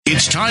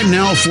It's time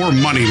now for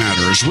Money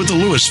Matters with the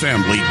Lewis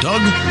family,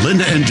 Doug,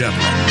 Linda, and Deborah,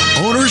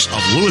 owners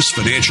of Lewis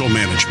Financial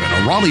Management,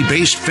 a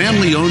Raleigh-based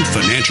family-owned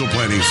financial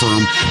planning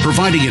firm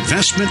providing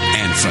investment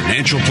and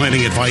financial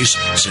planning advice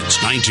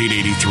since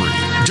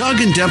 1983.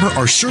 Doug and Deborah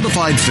are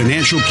certified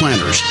financial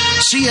planners,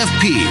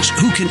 CFPs,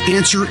 who can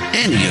answer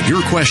any of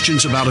your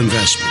questions about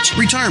investments,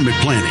 retirement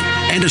planning,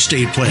 and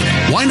estate planning.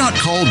 Why not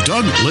call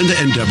Doug, Linda,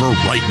 and Deborah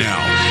right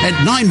now at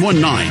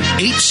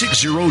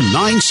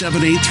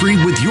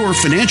 919-860-9783 with your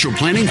financial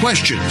planning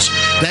questions.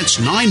 That's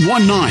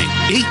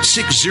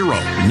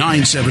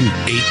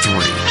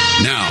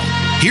 919-860-9783. Now,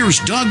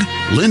 here's Doug,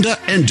 Linda,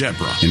 and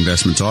Deborah.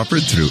 Investments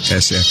offered through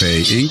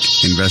SFA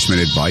Inc.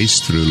 Investment advice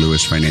through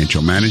Lewis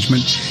Financial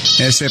Management.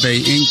 SFA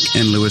Inc.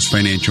 and Lewis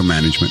Financial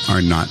Management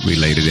are not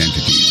related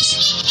entities.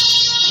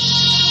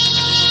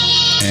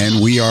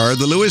 And we are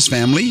the Lewis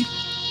family,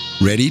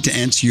 ready to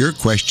answer your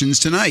questions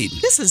tonight.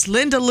 This is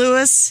Linda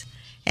Lewis,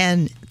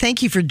 and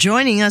thank you for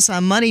joining us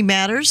on Money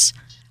Matters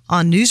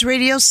on News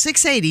Radio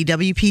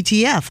 680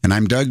 WPTF. And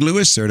I'm Doug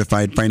Lewis,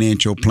 certified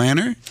financial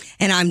planner.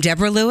 And I'm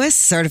Deborah Lewis,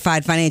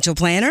 certified financial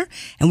planner.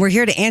 And we're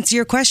here to answer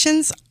your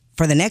questions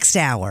for the next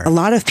hour. A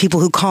lot of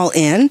people who call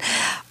in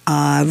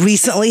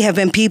recently have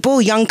been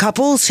people, young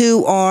couples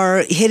who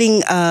are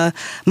hitting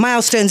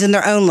milestones in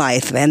their own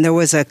life. And there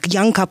was a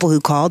young couple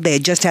who called. They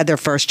had just had their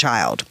first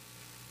child.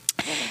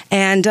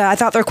 And I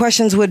thought their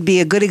questions would be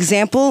a good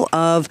example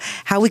of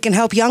how we can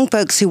help young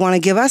folks who want to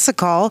give us a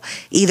call,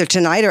 either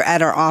tonight or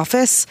at our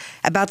office,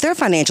 about their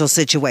financial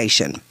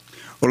situation.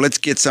 Well, let's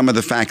get some of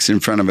the facts in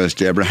front of us,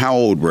 Deborah. How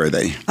old were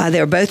they? They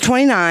were both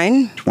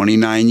 29.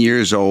 29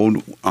 years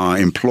old.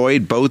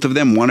 Employed, both of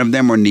them, one of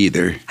them, or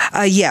neither?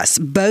 Yes,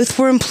 both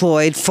were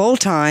employed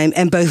full-time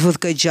and both with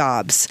good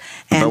jobs.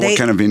 And what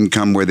kind of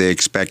income were they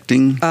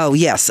expecting? Oh,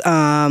 yes.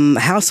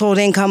 Household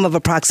income of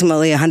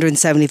approximately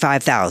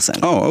 $175,000.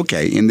 Oh,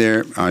 okay. In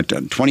their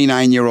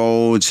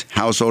 29-year-olds,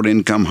 household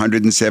income,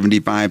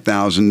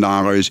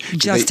 $175,000.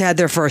 Just had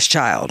their first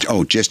child.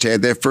 Oh, just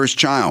had their first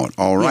child.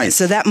 All right. Yeah,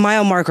 so that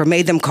mile marker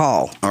made them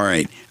call. All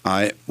right.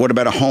 What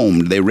about a home?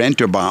 Do they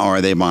rent or buy, or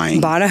are they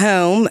buying? Bought a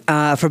home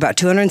for about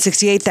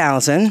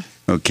 $268,000.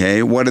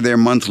 Okay. What are their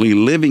monthly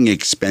living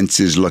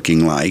expenses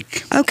looking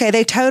like? Okay.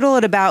 They total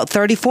at about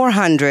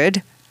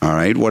 $3,400. All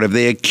right. What have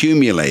they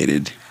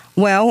accumulated?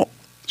 Well,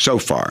 so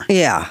far.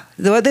 Yeah.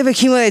 What they've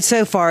accumulated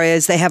so far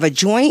is they have a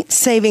joint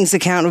savings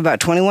account of about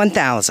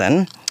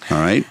 $21,000. All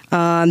right.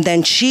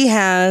 Then she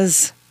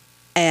has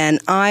an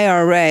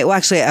IRA, well,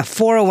 actually a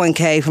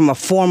 401k from a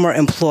former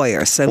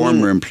employer. So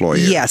former employer.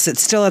 Yes,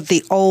 it's still at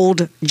the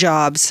old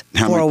job's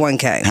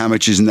 401k. How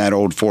much is in that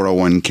old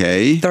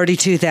 401k?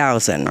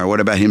 $32,000. All right, what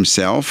about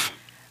himself?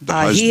 The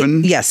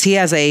husband? Yes, he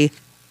has a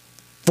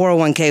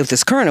 401k with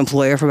his current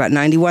employer for about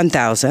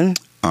 $91,000.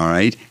 All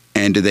right.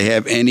 And do they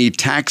have any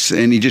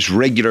just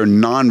regular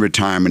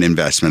non-retirement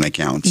investment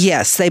accounts?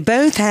 Yes, they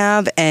both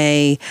have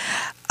they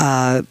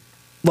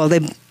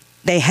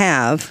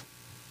have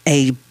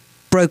a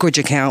brokerage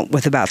account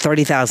with about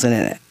 $30,000 in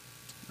it.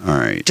 All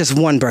right. Just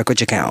one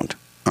brokerage account.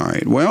 All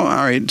right. Well,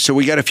 all right. So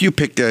we got a few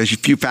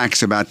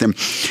facts about them.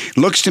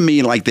 Looks to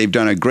me like they've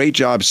done a great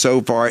job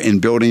so far in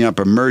building up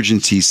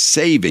emergency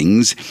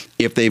savings.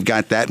 If they've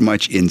got that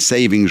much in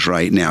savings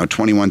right now,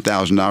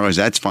 $21,000,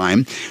 that's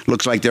fine.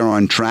 Looks like they're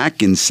on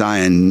track in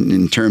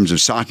terms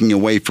of socking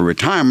away for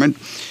retirement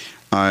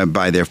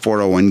by their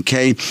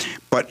 401k.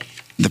 But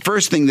the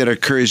first thing that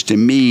occurs to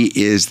me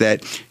is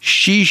that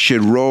she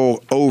should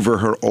roll over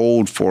her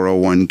old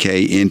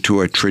 401k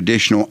into a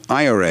traditional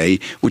IRA,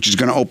 which is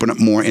going to open up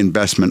more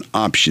investment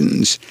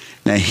options.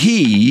 Now,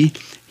 he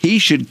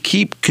should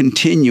keep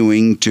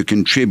continuing to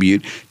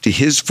contribute to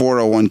his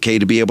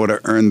 401k to be able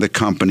to earn the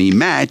company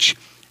match.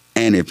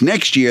 And if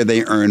next year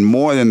they earn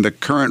more than the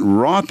current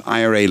Roth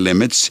IRA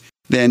limits,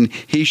 then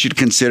he should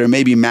consider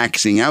maybe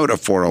maxing out a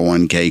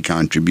 401k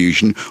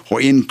contribution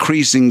or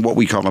increasing what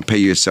we call a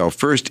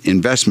pay-yourself-first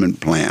investment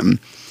plan.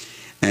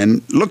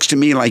 And looks to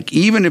me like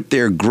even if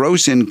their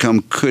gross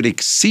income could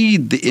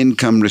exceed the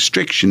income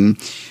restriction,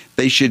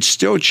 they should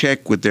still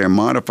check with their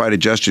modified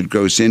adjusted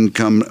gross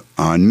income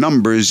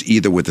numbers,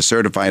 either with a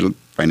certified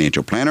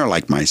financial planner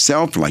like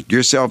myself, like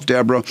yourself,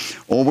 Deborah,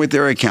 or with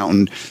their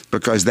accountant,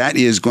 because that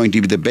is going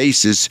to be the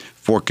basis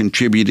for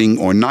contributing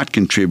or not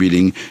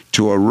contributing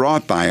to a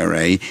Roth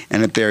IRA.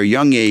 And at their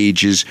young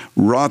ages,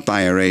 Roth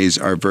IRAs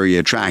are very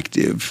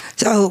attractive.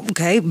 So,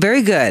 okay,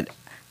 very good.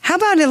 How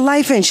about in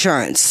life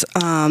insurance?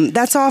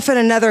 That's often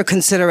another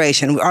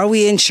consideration. Are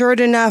we insured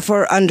enough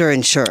or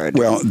underinsured?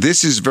 Well,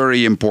 this is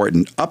very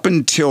important. Up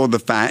until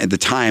the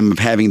time of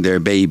having their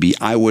baby,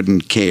 I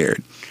wouldn't care.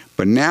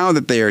 But now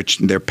that they are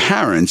their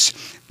parents,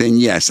 then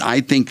yes,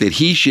 I think that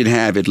he should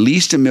have at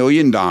least $1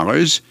 million.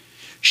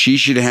 She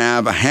should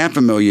have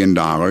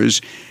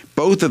 $500,000.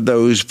 Both of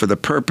those for the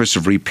purpose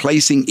of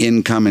replacing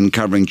income and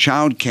covering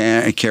child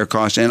care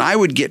costs. And I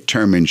would get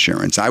term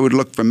insurance. I would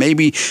look for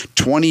maybe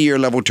 20-year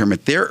level term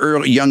at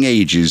their young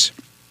ages.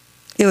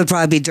 It would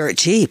probably be dirt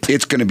cheap.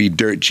 It's going to be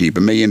dirt cheap.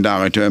 $1 million to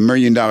 $1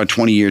 million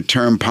 20-year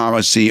term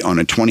policy on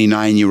a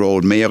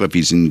 29-year-old male if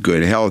he's in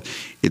good health.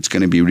 It's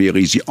going to be real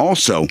easy.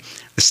 Also,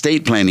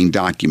 estate planning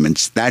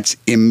documents. That's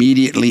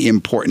immediately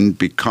important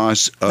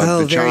because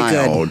of the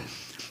child. Good.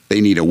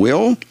 They need a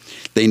will.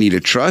 They need a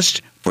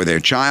trust for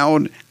their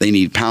child. They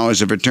need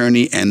powers of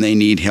attorney, and they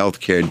need health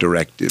care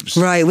directives.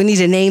 Right. We need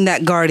to name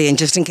that guardian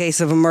just in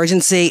case of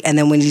emergency, and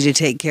then we need to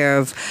take care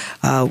of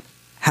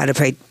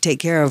take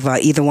care of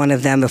either one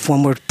of them if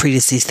one were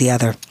predeceased the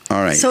other.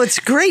 All right. So it's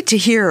great to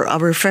hear a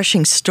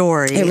refreshing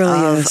story It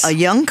really of is. a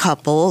young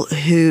couple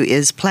who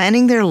is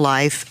planning their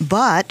life,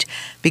 but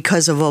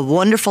because of a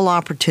wonderful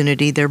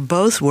opportunity, they're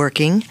both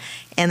working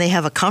and they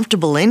have a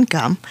comfortable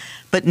income.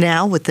 But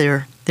now with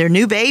their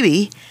new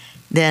baby,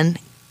 then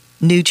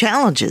new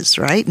challenges,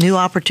 right? New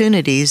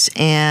opportunities,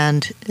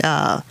 and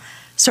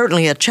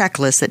certainly a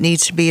checklist that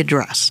needs to be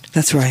addressed.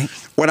 That's right.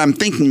 What I'm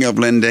thinking of,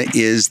 Linda,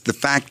 is the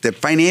fact that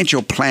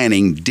financial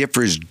planning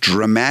differs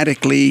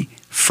dramatically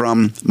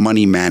from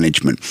money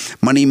management.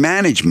 Money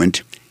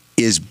management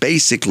is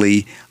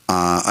basically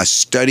a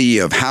study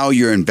of how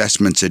your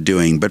investments are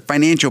doing, but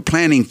financial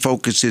planning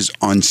focuses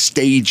on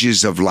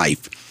stages of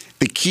life.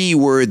 The key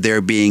word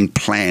there being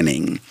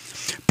planning.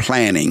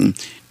 Planning.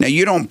 Now,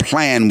 you don't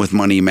plan with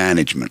money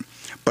management,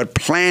 but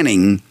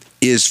planning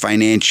is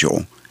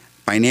financial.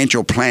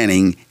 Financial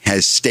planning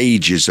has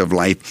stages of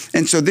life.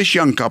 And so this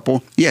young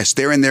couple, yes,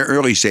 they're in their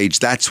early stage.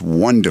 That's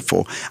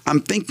wonderful. I'm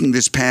thinking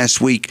this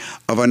past week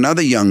of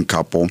another young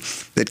couple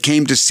that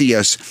came to see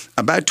us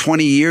about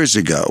 20 years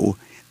ago.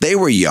 They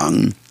were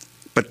young,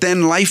 but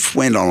then life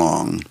went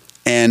along.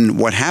 And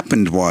what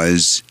happened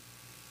was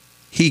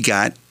he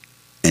got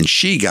and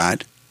she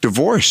got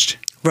divorced.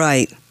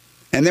 Right.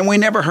 And then we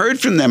never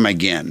heard from them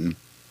again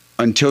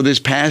until this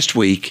past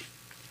week.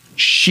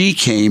 She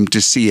came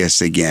to see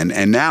us again,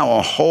 and now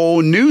a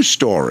whole new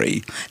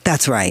story.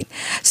 That's right.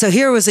 So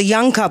here was a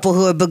young couple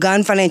who had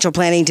begun financial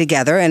planning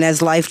together, and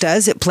as life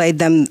does, it played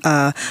them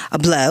a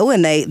blow,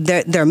 and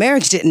their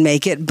marriage didn't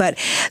make it. But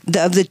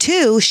of the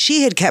two,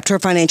 she had kept her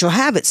financial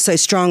habits so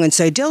strong and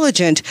so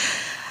diligent,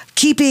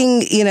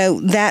 keeping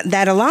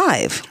that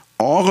alive.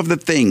 All of the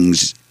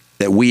things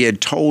that we had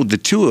told the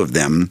two of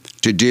them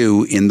to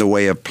do in the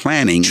way of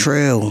planning.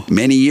 True.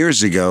 Many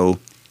years ago.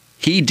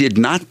 He did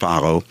not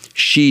follow.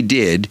 She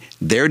did.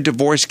 Their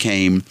divorce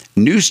came.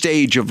 New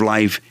stage of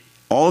life.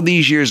 All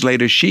these years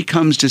later, she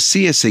comes to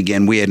see us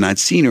again. We had not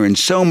seen her in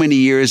so many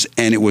years,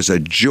 and it was a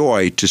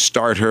joy to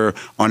start her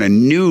on a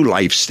new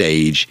life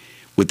stage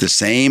with the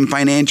same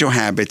financial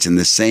habits and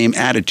the same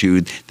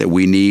attitude that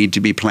we need to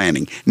be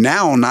planning.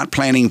 Now, not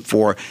planning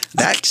for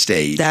that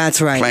stage.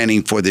 That's right.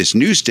 Planning for this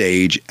new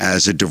stage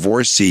as a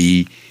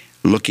divorcee,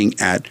 looking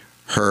at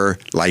her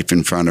life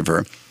in front of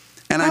her.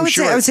 And I would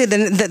say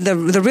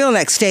the real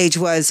next stage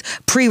was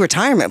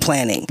pre-retirement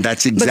planning.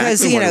 That's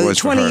exactly what it was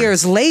for her. 20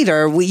 years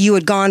later, you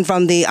had gone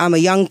from I'm a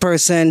young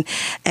person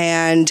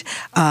and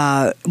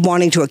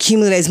wanting to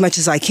accumulate as much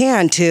as I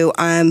can to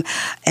I'm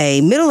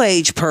a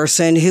middle-aged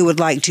person who would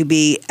like to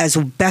be as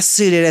best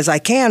suited as I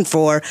can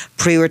for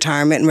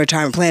pre-retirement and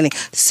retirement planning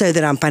so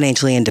that I'm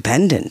financially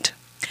independent.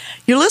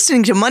 You're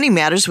listening to Money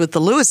Matters with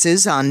the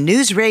Lewises on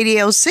News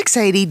Radio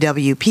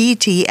 680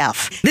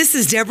 WPTF. This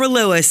is Deborah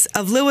Lewis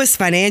of Lewis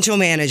Financial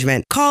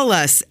Management. Call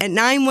us at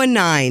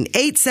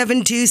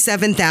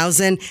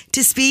 919-872-7000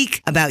 to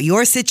speak about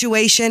your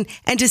situation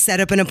and to set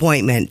up an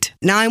appointment.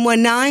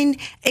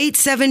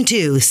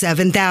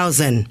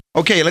 919-872-7000.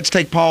 Okay, let's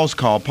take Paul's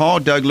call. Paul,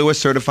 Doug Lewis,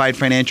 Certified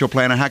Financial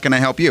Planner. How can I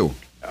help you?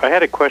 I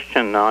had a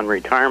question on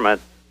retirement.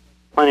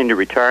 Planning to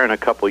retire in a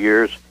couple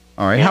years.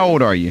 All right. How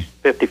old are you?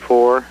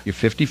 54. You're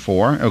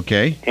 54.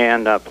 Okay.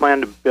 And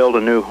plan to build a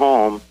new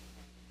home.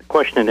 The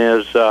question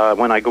is,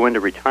 when I go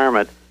into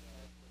retirement,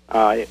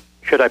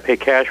 should I pay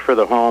cash for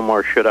the home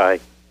or should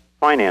I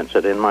finance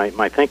it? And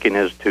my thinking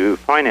is to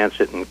finance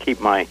it and keep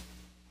my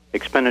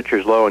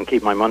expenditures low and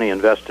keep my money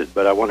invested.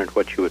 But I wondered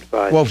what you would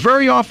advise. Well,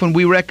 very often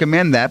we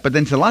recommend that, but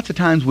then so lots of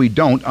times we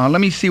don't. Let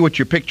me see what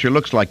your picture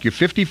looks like. You're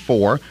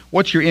 54.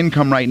 What's your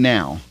income right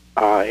now?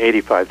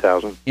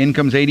 $85,000.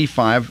 Income's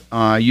 85.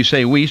 You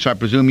say we, so I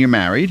presume you're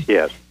married.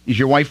 Yes. Is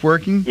your wife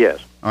working? Yes.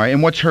 All right,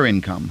 and what's her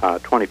income?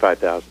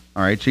 $25,000.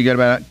 All right, so you got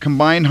about a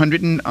combined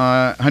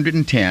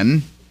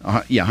 110.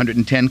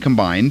 110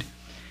 combined.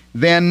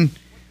 Then,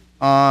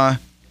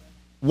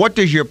 what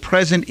does your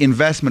present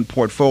investment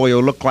portfolio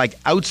look like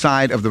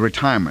outside of the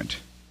retirement?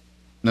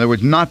 In other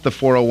words, not the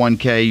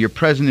 401k, your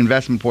present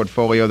investment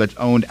portfolio that's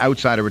owned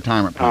outside of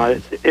retirement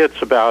plan.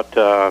 It's about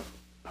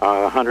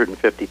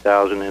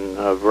 $150,000 in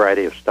a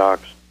variety of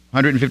stocks.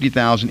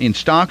 $150,000 in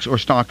stocks or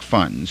stock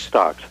funds?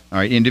 Stocks. All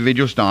right,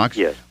 individual stocks.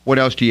 Yes. What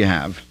else do you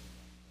have?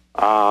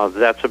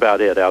 That's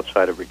about it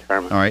outside of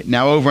retirement. All right.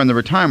 Now over on the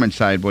retirement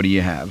side, what do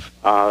you have?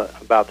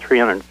 About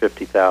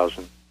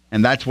 $350,000.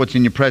 And that's what's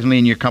presently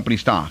in your company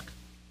stock?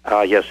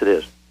 Yes, it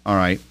is. All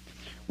right.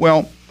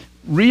 Well,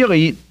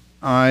 really,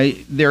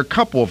 there are a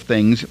couple of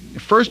things.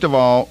 First of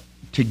all,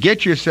 to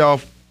get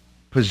yourself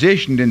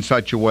positioned in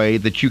such a way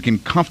that you can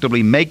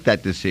comfortably make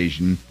that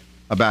decision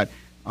about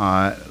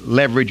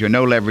leverage or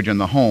no leverage on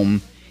the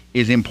home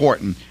is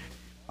important.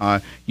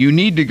 You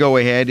need to go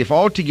ahead. If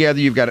altogether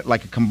you've got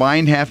like a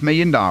combined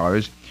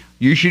 $500,000,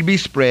 you should be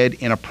spread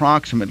in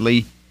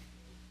approximately.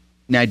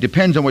 Now it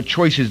depends on what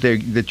choices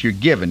that you're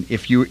given.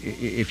 If you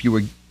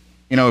were,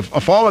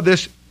 if all of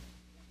this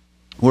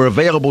were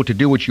available to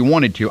do what you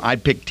wanted to,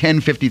 I'd pick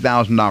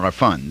 $50,000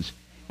 funds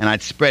and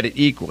I'd spread it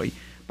equally.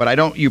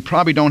 But you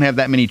probably don't have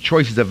that many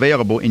choices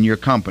available in your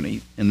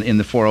company in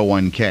the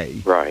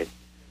 401k. Right.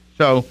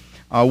 So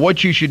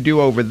what you should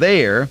do over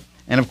there,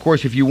 and of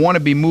course if you want to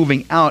be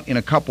moving out in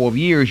a couple of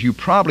years, you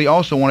probably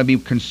also want to be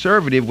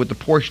conservative with the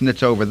portion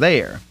that's over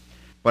there.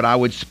 But I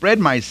would spread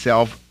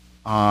myself,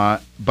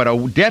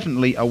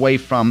 definitely away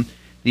from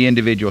the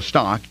individual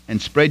stock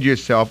and spread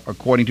yourself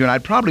according to, and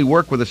I'd probably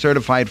work with a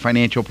certified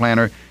financial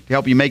planner to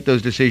help you make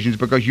those decisions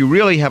because you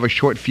really have a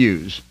short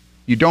fuse.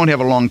 You don't have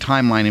a long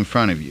timeline in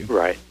front of you.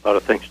 Right. A lot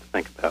of things to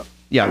think about.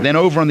 Yeah. Then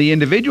over on the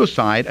individual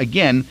side,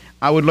 again,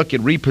 I would look at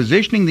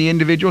repositioning the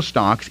individual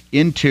stocks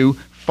into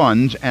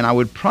funds, and I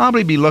would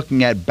probably be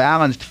looking at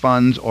balanced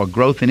funds or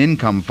growth and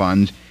income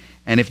funds.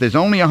 And if there's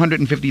only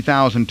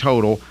 $150,000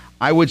 total,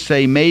 I would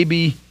say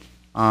maybe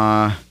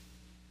 350s.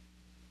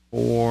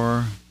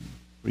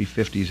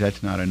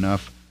 That's not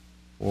enough.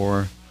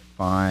 4,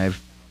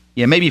 5.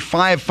 Yeah, maybe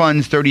 5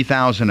 funds,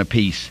 $30,000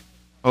 apiece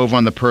over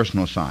on the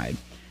personal side.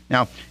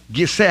 Now,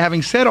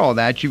 having said all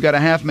that, you've got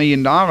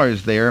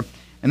 $500,000 there,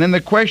 and then the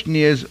question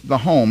is the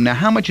home. Now,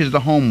 how much is the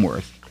home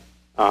worth?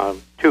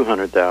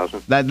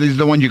 $200,000. That is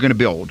the one you're going to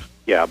build.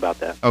 Yeah, about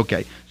that.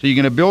 Okay, so you're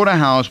going to build a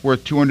house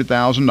worth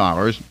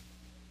 $200,000.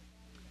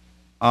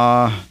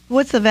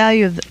 What's the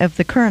value of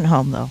the current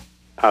home, though?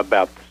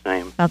 About the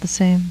same. About the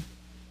same.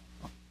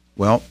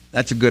 Well,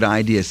 that's a good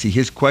idea. See,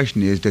 his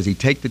question is, does he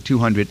take the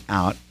 $200,000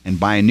 out and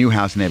buy a new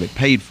house and have it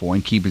paid for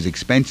and keep his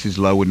expenses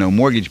low with no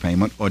mortgage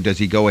payment, or does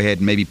he go ahead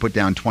and maybe put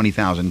down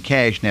 $20,000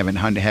 cash and have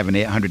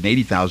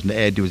 $180,000 to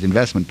add to his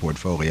investment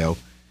portfolio?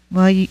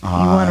 Well, you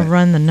want to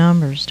run the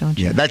numbers, don't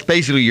you? Yeah, that's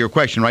basically your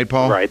question, right,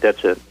 Paul? Right,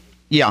 that's it.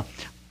 Yeah.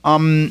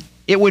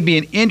 It would be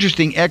an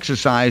interesting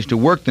exercise to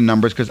work the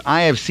numbers because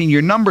I have seen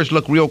your numbers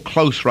look real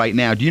close right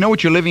now. Do you know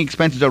what your living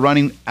expenses are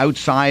running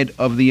outside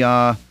of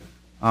the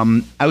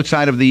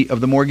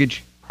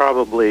mortgage?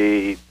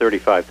 Probably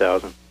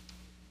 $35,000.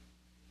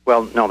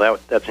 Well, no,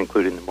 that's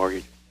including the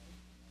mortgage.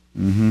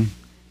 Mm-hmm.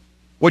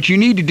 What you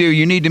need to do,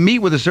 you need to meet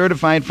with a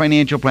certified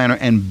financial planner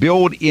and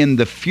build in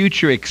the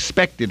future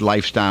expected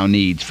lifestyle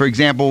needs. For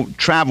example,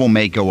 travel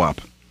may go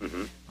up.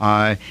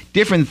 Mm-hmm.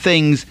 Different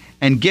things,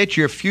 and get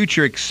your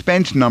future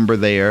expense number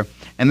there,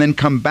 and then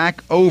come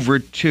back over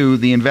to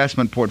the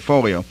investment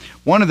portfolio.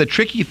 One of the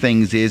tricky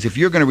things is if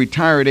you're going to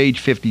retire at age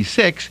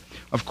 56,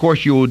 of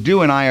course, you will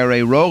do an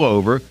IRA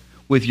rollover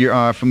with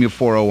your from your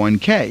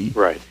 401k.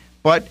 Right.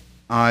 But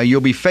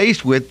you'll be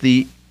faced with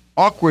the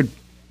awkward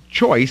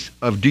choice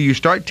of, do you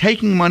start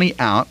taking money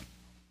out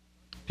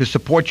to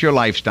support your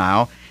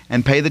lifestyle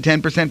and pay the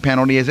 10%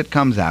 penalty as it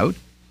comes out?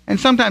 And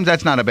sometimes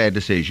that's not a bad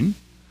decision.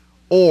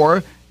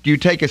 Or do you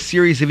take a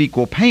series of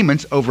equal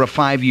payments over a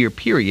 5-year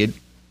period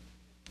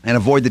and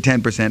avoid the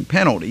 10%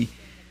 penalty?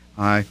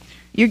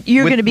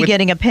 You're going to be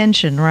getting a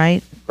pension,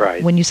 right?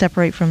 Right. When you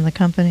separate from the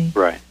company.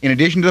 Right. In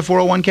addition to the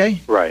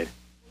 401k? Right.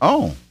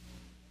 Oh.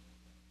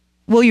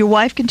 Will your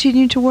wife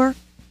continue to work?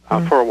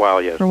 For a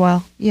while, yes. For a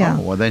while, yeah.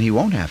 Oh, well, then he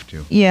won't have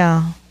to.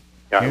 Yeah.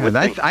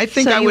 I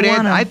think So I would. you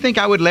wanna- I think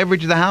I would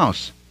leverage the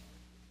house.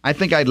 I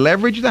think I'd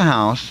leverage the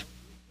house,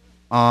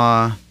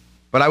 but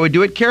I would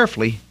do it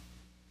carefully.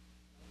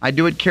 I'd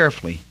do it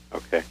carefully.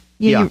 Okay.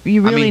 Yeah, Yeah.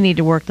 you I really mean, need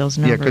to work those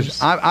Yeah, numbers. because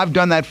I've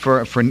done that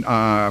for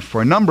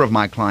a number of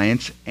my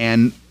clients,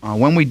 and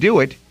when we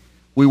do it,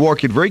 we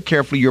work it very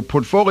carefully. Your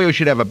portfolio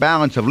should have a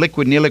balance of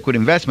liquid and illiquid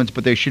investments,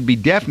 but there should be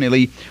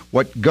definitely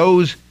what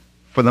goes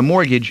for the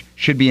mortgage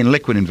should be in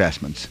liquid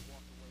investments,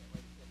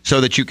 so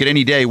that you could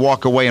any day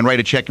walk away and write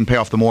a check and pay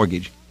off the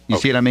mortgage. You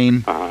see what I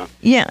mean? Uh-huh.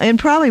 Yeah, and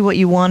probably what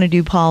you want to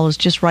do, Paul, is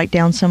just write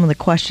down some of the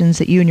questions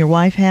that you and your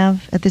wife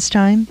have at this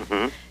time.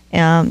 Mm-hmm.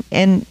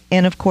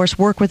 And of course,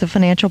 work with a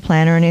financial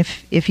planner. And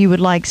if you would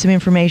like some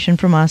information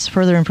from us,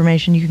 further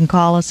information, you can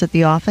call us at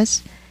the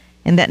office.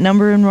 And that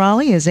number in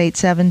Raleigh is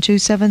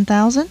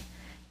 872-7000.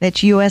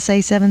 That's USA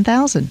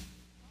 7000.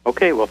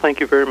 Okay, well,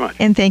 thank you very much.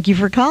 And thank you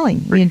for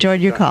calling. We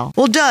enjoyed your call.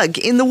 Well, Doug,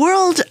 in the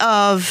world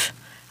of,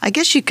 I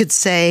guess you could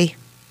say,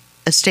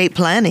 estate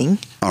planning,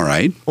 All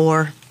right.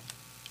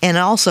 and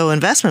also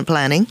investment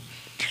planning,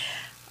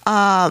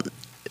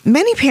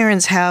 many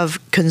parents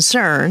have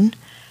concern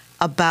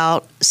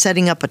about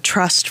setting up a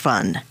trust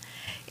fund.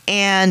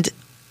 And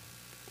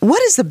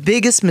what is the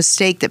biggest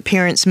mistake that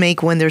parents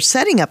make when they're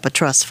setting up a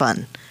trust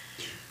fund?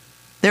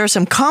 There are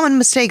some common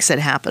mistakes that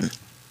happen.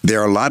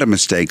 There are a lot of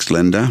mistakes,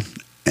 Linda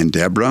and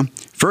Deborah.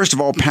 First of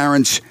all,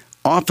 parents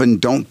often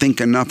don't think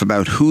enough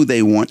about who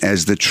they want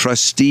as the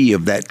trustee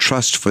of that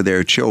trust for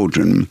their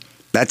children.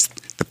 That's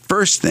the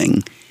first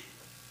thing.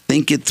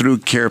 Think it through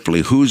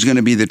carefully. Who's going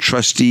to be the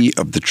trustee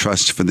of the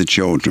trust for the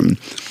children?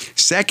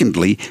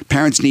 Secondly,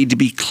 parents need to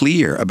be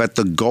clear about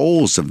the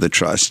goals of the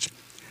trust.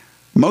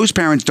 Most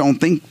parents don't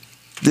think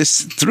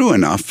this through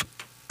enough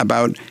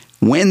about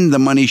when the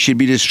money should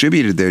be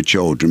distributed to their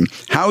children.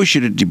 How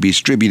should it be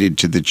distributed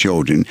to the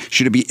children?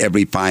 Should it be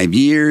every 5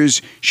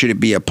 years? Should it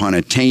be upon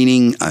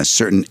attaining a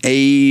certain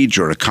age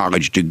or a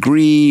college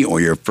degree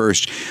or your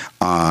first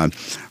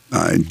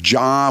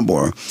job?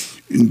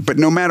 But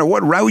no matter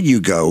what route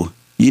you go,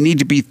 you need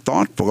to be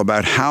thoughtful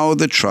about how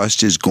the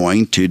trust is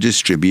going to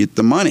distribute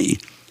the money.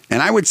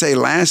 And I would say,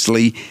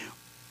 lastly,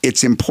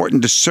 it's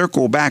important to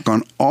circle back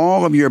on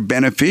all of your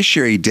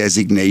beneficiary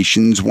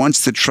designations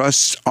once the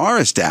trusts are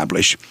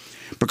established,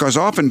 because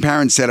often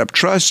parents set up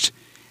trust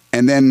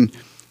and then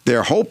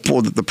they're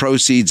hopeful that the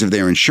proceeds of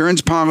their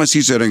insurance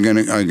policies are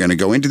going to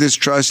go into this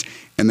trust,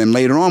 and then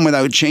later on,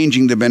 without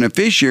changing the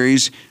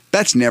beneficiaries,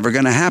 that's never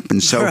going to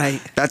happen. So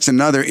that's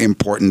another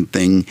important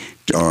thing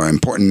or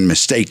important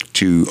mistake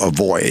to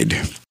avoid.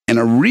 And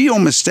a real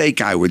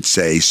mistake, I would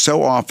say,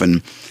 so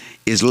often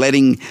is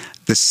letting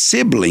the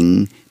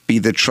sibling be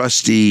the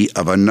trustee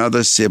of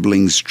another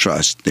sibling's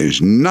trust.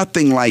 There's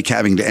nothing like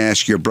having to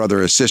ask your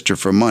brother or sister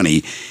for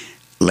money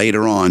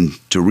later on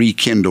to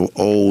rekindle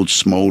old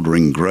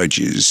smoldering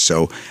grudges.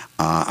 So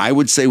I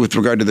would say with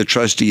regard to the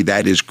trustee,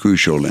 that is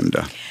crucial,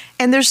 Linda.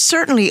 And there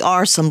certainly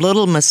are some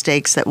little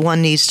mistakes that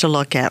one needs to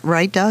look at,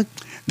 right, Doug?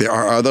 There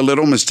are other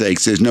little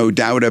mistakes. There's no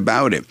doubt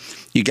about it.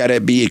 You got to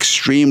be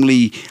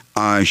extremely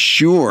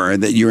sure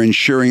that you're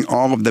ensuring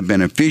all of the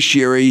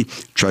beneficiary,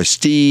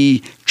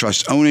 trustee,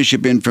 trust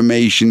ownership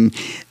information,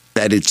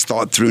 that it's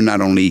thought through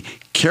not only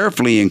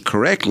carefully and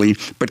correctly,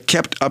 but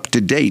kept up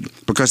to date.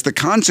 Because the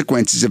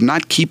consequences of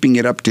not keeping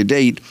it up to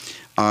date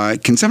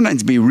can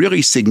sometimes be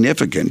really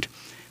significant.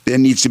 There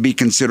needs to be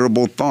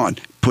considerable thought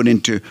put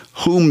into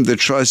whom the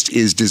trust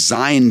is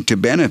designed to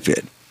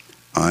benefit.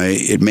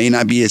 It may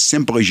not be as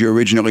simple as you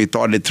originally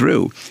thought it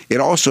through. It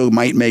also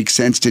might make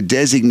sense to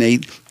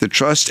designate the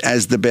trust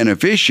as the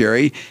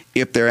beneficiary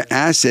if there are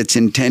assets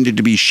intended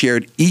to be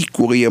shared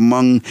equally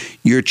among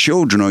your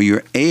children or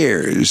your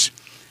heirs.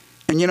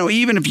 And,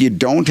 even if you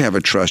don't have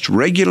a trust,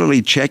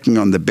 regularly checking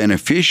on the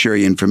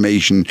beneficiary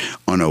information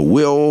on a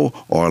will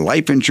or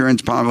life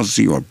insurance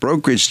policy or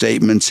brokerage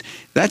statements,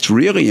 that's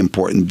really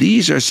important.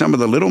 These are some of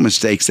the little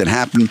mistakes that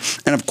happen.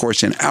 And, of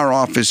course, in our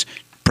office,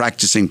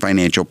 practicing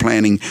financial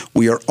planning,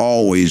 we are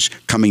always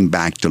coming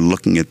back to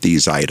looking at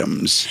these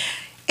items.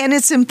 And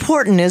it's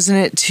important, isn't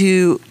it,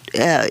 to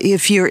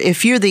if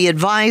you're the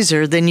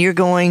advisor, then you're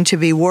going to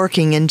be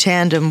working in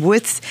tandem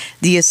with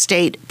the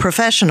estate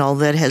professional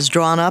that has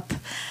drawn up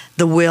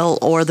the will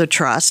or the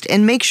trust,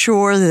 and make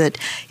sure that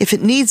if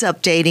it needs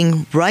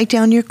updating, write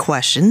down your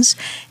questions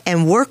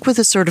and work with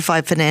a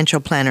certified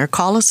financial planner.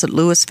 Call us at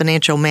Lewis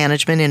Financial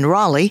Management in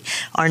Raleigh.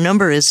 Our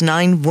number is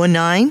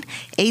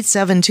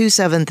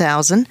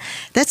 919-872-7000.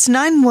 That's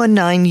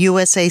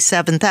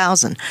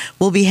 919-USA-7000.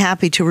 We'll be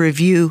happy to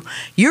review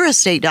your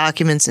estate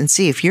documents and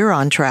see if you're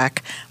on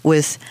track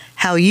with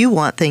how you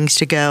want things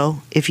to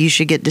go, if you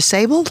should get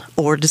disabled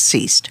or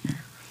deceased.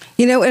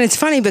 And it's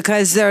funny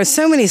because there are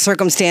so many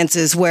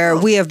circumstances where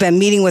we have been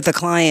meeting with a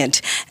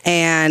client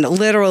and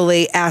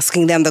literally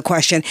asking them the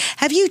question,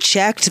 have you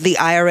checked the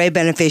IRA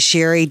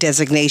beneficiary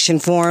designation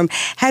form?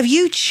 Have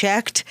you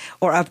checked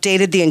or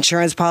updated the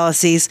insurance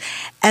policies?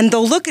 And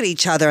they'll look at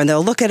each other and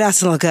they'll look at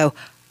us and they'll go,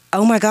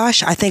 oh my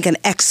gosh, I think an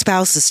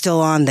ex-spouse is still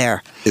on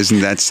there.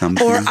 Isn't that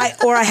something?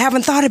 Or I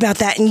haven't thought about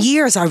that in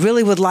years. I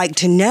really would like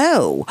to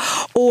know.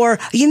 Or,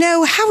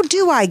 how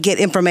do I get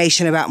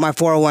information about my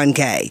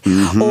 401k?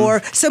 Mm-hmm.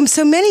 Or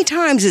so many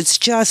times it's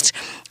just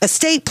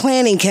estate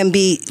planning can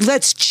be,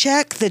 let's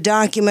check the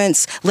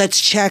documents, let's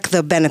check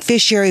the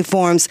beneficiary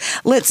forms,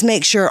 let's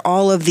make sure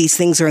all of these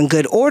things are in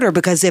good order,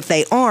 because if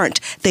they aren't,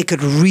 they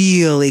could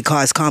really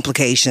cause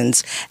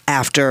complications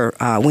after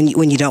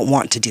when you don't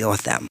want to deal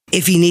with them.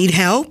 If you need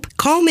help,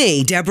 call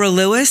me, Deborah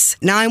Lewis,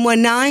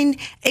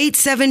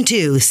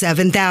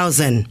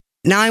 919-872-7000.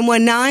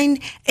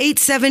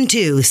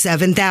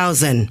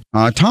 919-872-7000.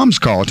 Tom's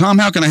call. Tom,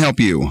 how can I help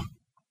you?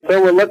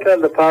 So we're looking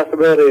at the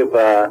possibility of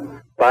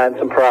buying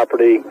some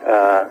property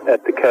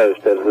at the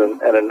coast as an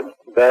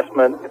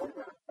investment,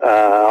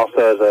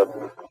 also as a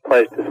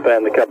place to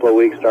spend a couple of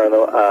weeks during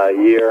the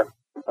year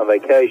on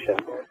vacation.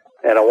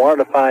 And I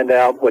wanted to find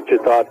out what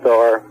your thoughts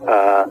are.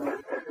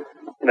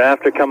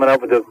 After coming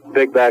up with a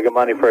big bag of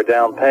money for a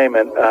down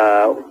payment,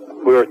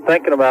 we were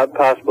thinking about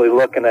possibly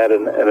looking at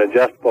an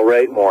adjustable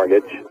rate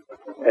mortgage,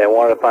 and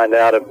wanted to find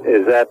out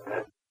is that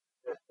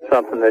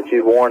something that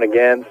you'd warn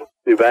against?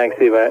 Do banks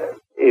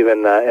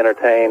even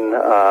entertain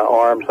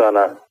ARMs on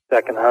a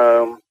second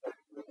home?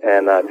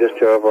 And just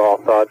your overall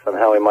thoughts on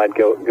how we might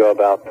go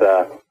about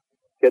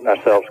getting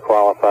ourselves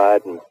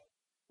qualified. And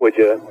would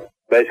you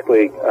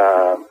basically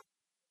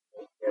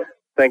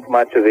think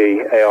much of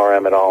the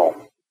ARM at all?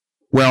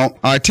 Well,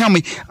 tell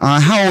me,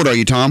 how old are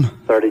you, Tom?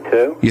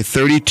 32. You're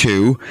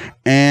 32,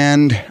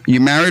 and you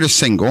married or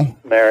single?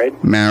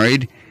 Married.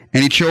 Married.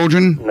 Any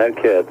children? No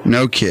kids.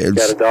 No kids.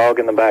 Got a dog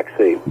in the back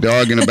seat.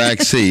 Dog in the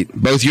back seat.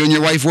 Both you and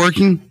your wife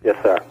working? Yes,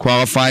 sir.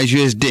 Qualifies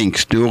you as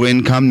dinks. Dual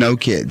income, no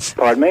kids.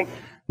 Pardon me?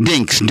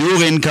 Dinks,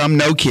 dual income,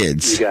 no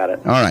kids. You got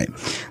it. All right.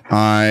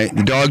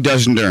 The dog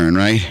doesn't earn,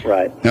 right?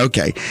 Right.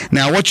 Okay.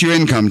 Now, what's your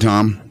income,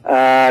 Tom?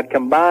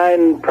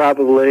 Combined,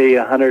 probably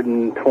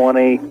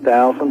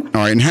 $120,000.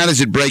 All right. And how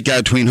does it break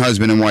out between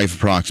husband and wife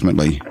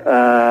approximately?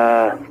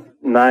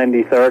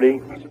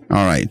 90-30.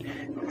 All right.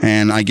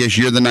 And I guess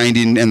you're the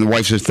 90 and the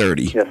wife's a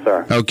 30. Yes,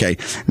 sir. Okay.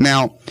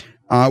 Now,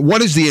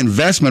 what does the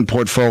investment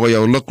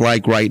portfolio look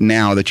like right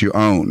now that you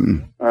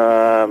own?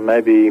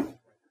 Maybe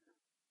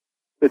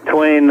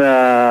between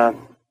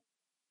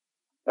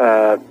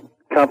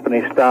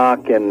company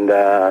stock and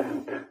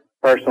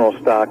personal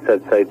stocks,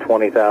 I'd say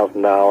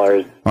 $20,000.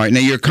 All right. Now,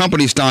 your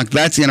company stock,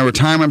 that's in a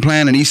retirement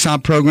plan, an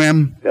ESOP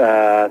program?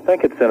 I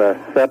think it's in a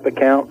SEP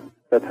account. Does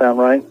that sound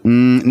right?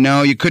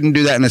 No, you couldn't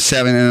do that in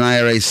an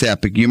IRA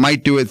SEP. You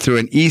might do it through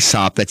an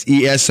ESOP. That's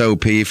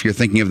ESOP if you're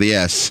thinking of the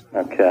S.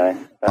 Okay.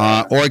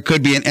 Or it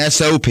could be an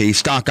SOP,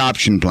 stock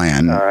option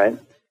plan. All right.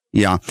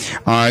 Yeah.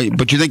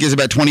 But you think there's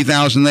about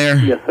 $20,000 there?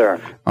 Yes, sir.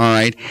 All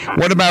right.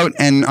 What about,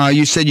 and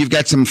you said you've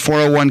got some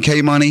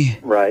 401k money?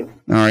 Right.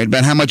 All right.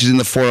 About how much is in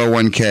the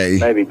 401k?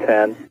 Maybe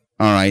 10.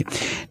 All right.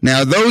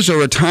 Now, those are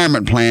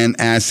retirement plan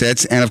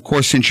assets, and of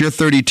course, since you're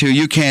 32,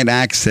 you can't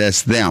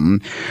access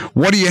them.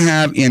 What do you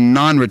have in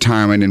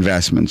non-retirement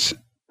investments?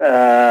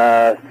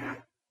 I'd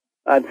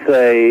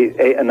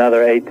say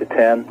another 8 to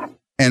 10.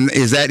 And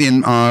is that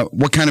in,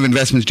 what kind of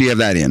investments do you have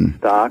that in?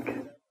 Stock.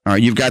 All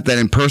right, you've got that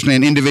in personal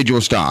and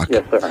individual stock.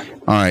 Yes, sir.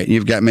 All right,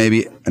 you've got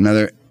maybe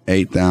another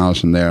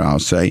 8,000 there, I'll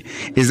say.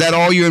 Is that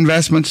all your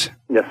investments?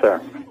 Yes,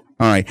 sir.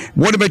 All right.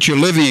 What about your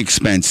living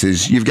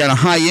expenses? You've got a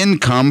high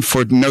income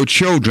for no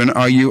children.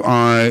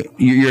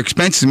 Your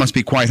expenses must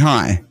be quite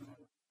high?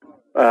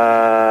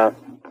 I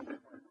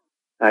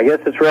guess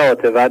it's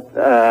relative.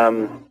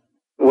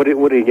 What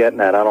are you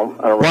getting at? I don't.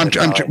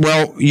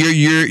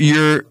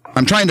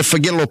 I'm trying to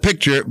forget a little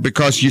picture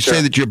because you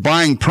say that you're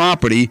buying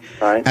property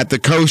at the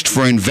coast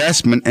for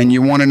investment, and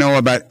you want to know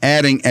about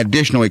adding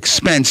additional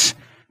expense.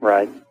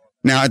 Right.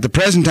 Now, at the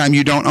present time,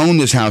 you don't own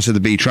this house at the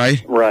beach,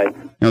 right? Right.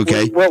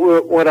 Okay.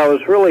 What I was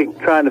really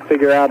trying to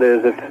figure out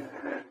is if,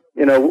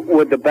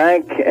 would the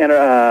bank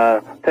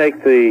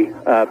take the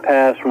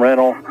past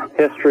rental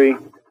history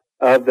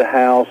of the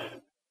house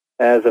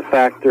as a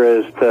factor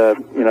as to,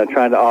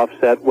 trying to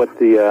offset what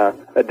the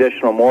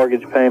additional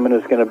mortgage payment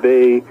is going to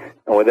be?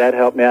 And would that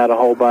help me out a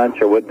whole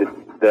bunch, or would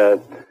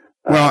the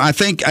well, I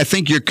think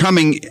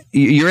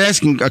you're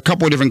asking a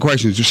couple of different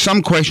questions. There's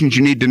some questions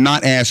you need to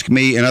not ask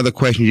me, and other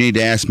questions you need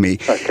to ask me.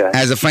 Okay.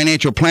 As a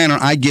financial planner,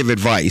 I give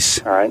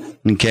advice. All right.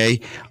 Okay.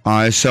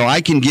 So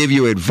I can give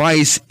you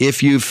advice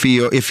if you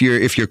feel, if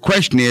your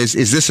question is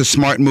this a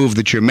smart move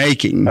that you're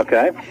making?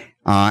 Okay.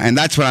 And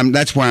that's where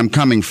I'm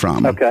coming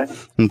from. Okay.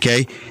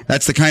 Okay.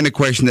 That's the kind of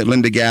question that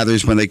Linda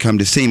gathers when they come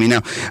to see me.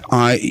 Now,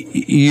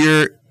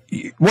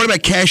 what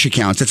about cash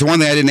accounts? That's the one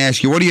thing I didn't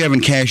ask you. What do you have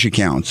in cash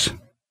accounts?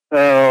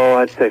 Oh,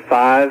 I'd say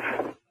 5.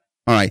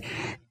 All right.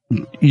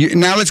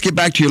 Now let's get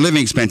back to your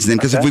living expenses then,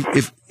 because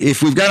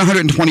if we've got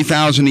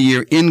 $120,000 a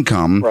year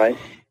income, right,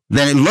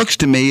 then it looks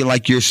to me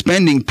like you're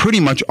spending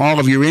pretty much all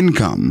of your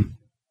income.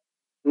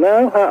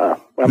 No,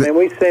 I mean,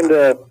 we seem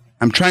to.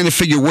 I'm trying to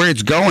figure where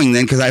it's going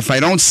then, because if I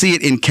don't see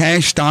it in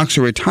cash, stocks,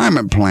 or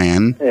retirement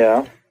plan,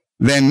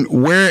 then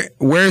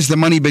where's the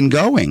money been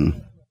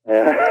going?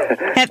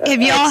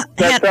 Have y'all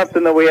that's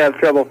something that we have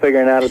trouble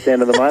figuring out at the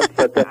end of the month.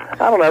 But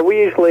I don't know.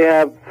 We usually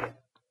have,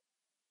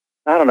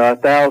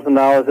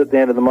 $1,000 at the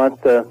end of the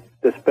month to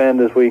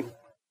spend as we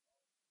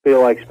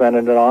feel like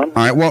spending it on. All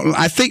right. Well,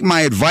 I think my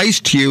advice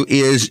to you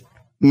is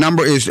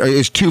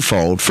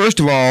twofold. First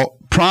of all,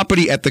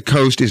 property at the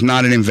coast is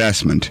not an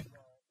investment.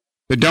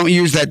 But don't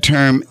use that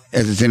term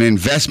as an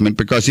investment,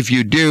 because if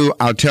you do,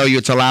 I'll tell you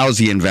it's a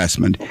lousy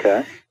investment.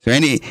 Okay. So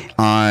in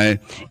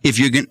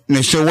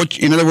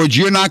other words,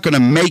 you're not going to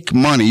make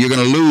money; you're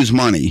going to lose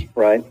money.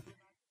 Right.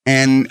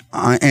 And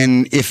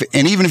even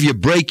if you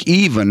break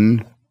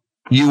even,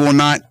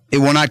 it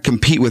will not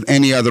compete with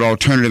any other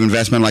alternative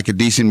investment like a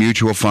decent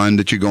mutual fund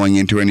that you're going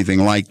into or anything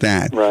like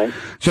that. Right.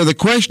 So the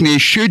question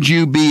is, should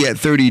you be at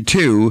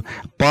 32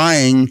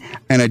 buying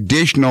an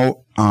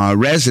additional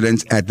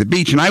residence at the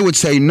beach? And I would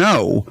say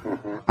no.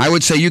 I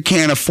would say you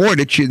can't afford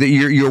it.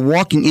 You're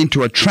walking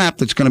into a trap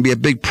that's going to be a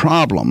big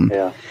problem.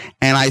 Yeah.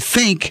 And I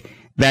think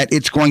that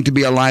it's going to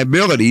be a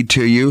liability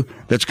to you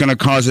that's going to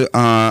cause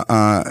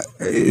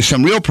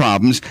some real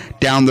problems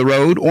down the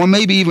road, or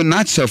maybe even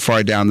not so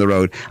far down the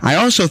road. I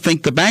also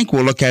think the bank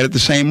will look at it the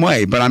same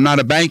way, but I'm not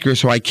a banker,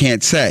 so I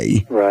can't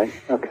say. Right.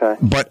 Okay.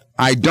 But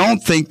I don't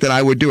think that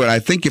I would do it. I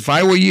think if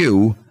I were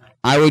you,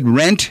 I would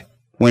rent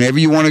whenever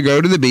you want to go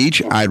to the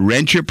beach. I'd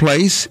rent your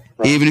place.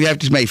 Even if you have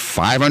to pay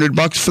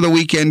 $500 for the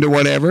weekend or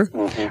whatever,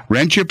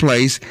 rent your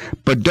place,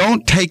 but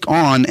don't take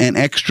on an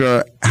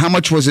extra. How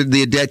much was it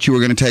the debt you were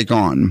going to take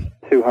on?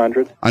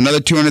 $200. Another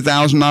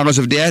 $200,000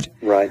 of debt?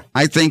 Right.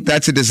 I think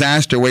that's a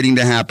disaster waiting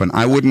to happen.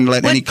 I wouldn't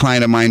let any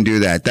client of mine do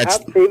that.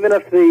 Even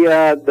if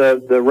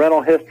the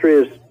rental history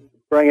is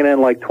bringing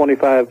in like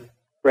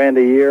 $25,000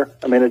 a year.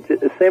 I mean,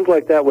 it seems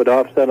like that would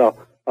offset a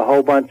a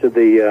whole bunch of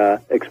the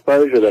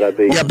exposure that I'd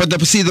be. Yeah, but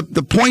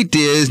the point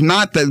is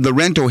not the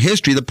rental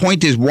history. The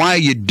point is, why are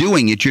you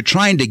doing it? You're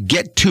trying to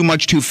get too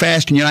much too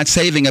fast, and you're not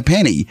saving a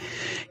penny.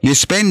 You're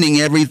spending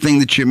everything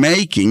that you're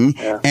making,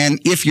 and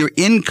if your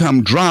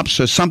income drops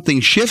or something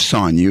shifts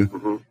on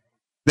you,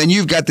 then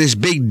you've got this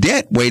big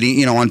debt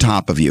waiting, on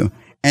top of you.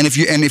 And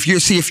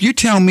if you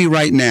tell me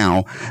right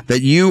now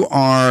that you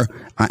are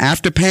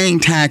after paying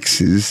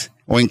taxes,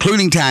 or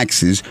including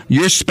taxes,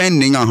 you're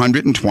spending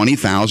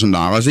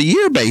 $120,000 a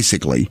year,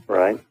 basically.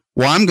 Right.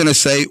 Well, I'm going to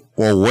say,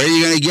 well, where are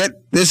you going to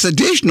get this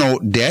additional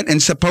debt?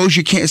 And suppose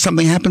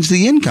something happens to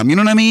the income. You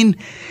know what I mean?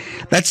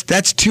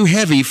 That's too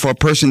heavy for a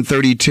person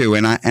 32.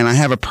 And I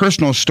have a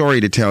personal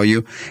story to tell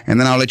you, and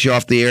then I'll let you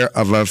off the air,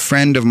 of a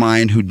friend of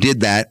mine who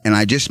did that, and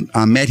I just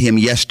met him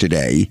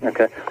yesterday.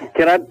 Okay.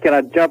 Can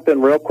I jump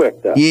in real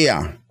quick, though?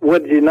 Yeah.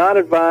 Would you not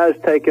advise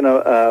taking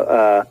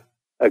a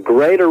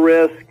greater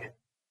risk,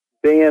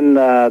 being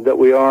that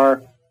we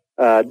are,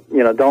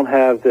 don't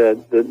have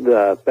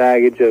the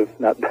baggage of,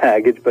 not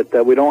baggage, but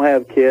that we don't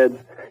have kids?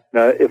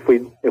 If we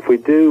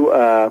do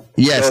go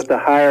with the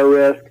higher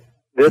risk,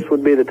 this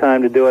would be the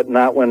time to do it,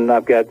 not when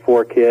I've got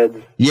 4 kids.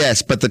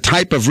 Yes, but the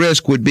type of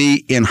risk would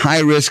be in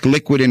high-risk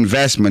liquid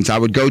investments. I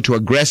would go to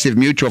aggressive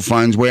mutual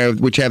funds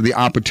which have the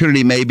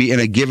opportunity maybe in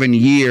a given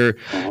year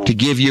to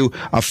give you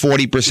a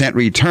 40%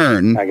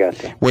 return. I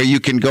got you. Where you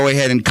can go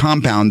ahead and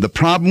compound. The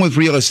problem with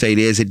real estate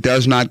is it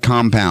does not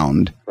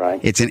compound. Right.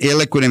 It's an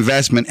illiquid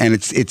investment, and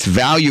its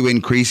value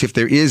increase, if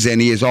there is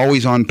any, is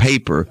always on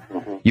paper.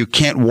 You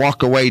can't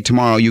walk away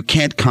tomorrow. You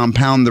can't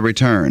compound the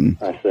return.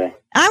 I see.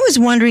 I was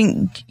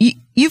wondering,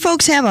 you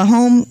folks have a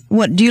home.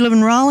 What, do you live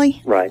in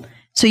Raleigh? Right.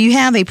 So you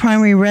have a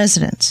primary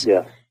residence.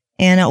 Yes.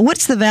 And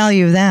what's the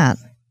value of that?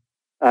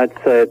 I'd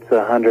say it's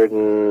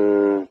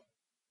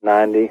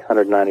 190,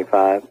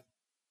 195,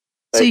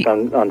 based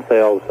on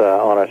sales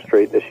on our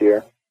street this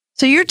year.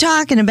 So you're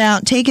talking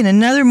about taking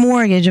another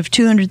mortgage of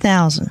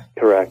 $200,000.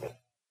 Correct.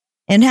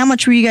 And how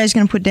much were you guys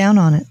going to put down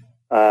on it?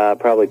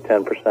 Probably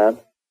 10%.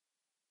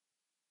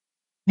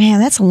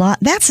 Man, that's a lot.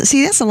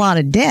 That's a lot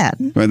of debt.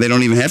 Well, they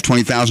don't even have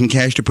 $20,000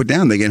 cash to put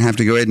down. They're going to have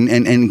to go ahead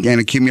and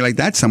accumulate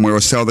that somewhere,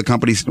 or sell the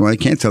company's. Well, they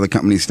can't sell the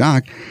company's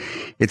stock.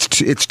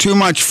 It's too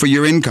much for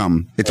your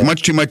income. It's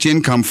much too much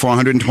income for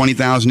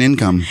 $120,000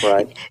 income.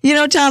 Right.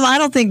 Tom, I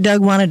don't think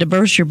Doug wanted to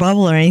burst your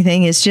bubble or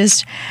anything. It's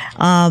just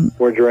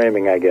we're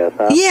dreaming, I guess.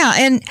 Huh? Yeah,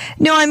 and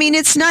no, I mean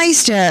it's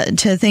nice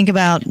to think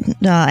about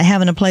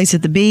having a place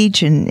at the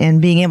beach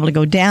and being able to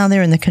go down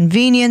there and the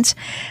convenience.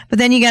 But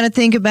then you got to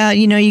think about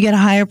you got to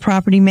hire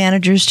property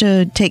managers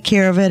to take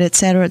care of it, et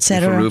cetera, et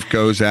cetera. If a roof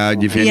goes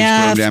out, if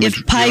damage,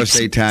 if pipes real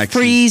estate taxes,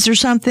 freeze or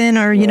something,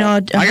 or a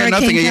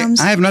hurricane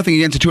comes. I have nothing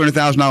against a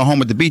 $200,000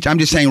 home at the beach. I'm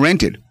just saying,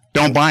 rent it.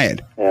 Don't buy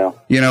it. Yeah.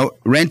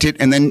 Rent it,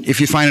 and then if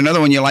you find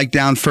another one you like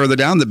further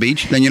down the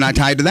beach, then you're not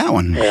tied to that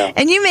one. Yeah.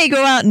 And you may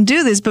go out and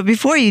do this, but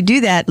before you do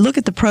that, look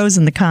at the pros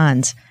and the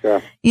cons.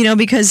 Sure.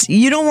 Because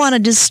you don't want to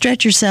just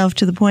stretch yourself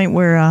to the point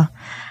where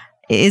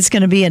it's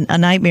going to be a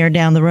nightmare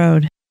down the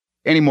road.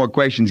 Any more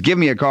questions, give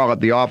me a call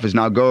at the office, and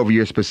I'll go over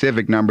your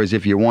specific numbers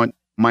if you want.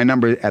 My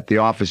number at the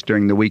office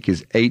during the week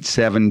is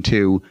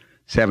 872-7000,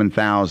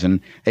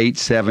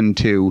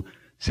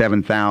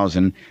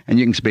 872-7000, and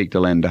you can speak to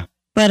Linda.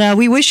 But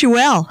we wish you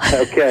well.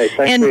 Okay,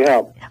 thanks for your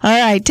help.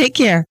 All right, take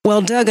care.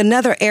 Well, Doug,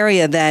 another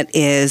area that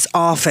is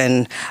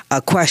often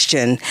a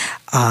question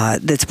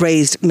that's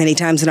raised many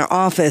times in our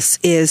office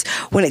is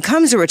when it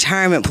comes to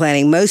retirement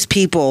planning, most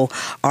people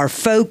are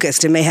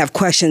focused and may have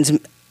questions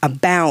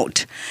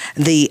about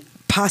the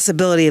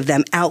possibility of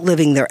them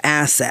outliving their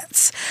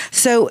assets.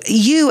 So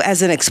you,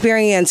 as an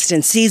experienced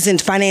and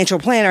seasoned financial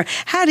planner,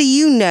 how do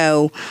you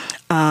know,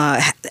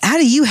 how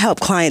do you help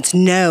clients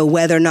know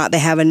whether or not they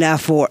have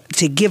enough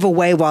to give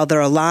away while they're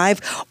alive,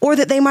 or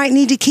that they might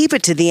need to keep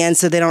it to the end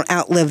so they don't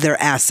outlive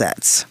their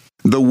assets?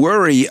 The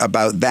worry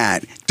about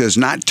that does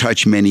not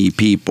touch many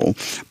people.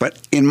 But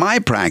in my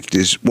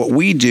practice, what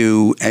we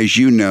do, as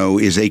you know,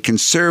 is a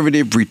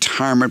conservative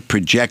retirement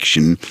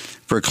projection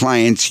for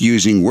clients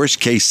using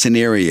worst-case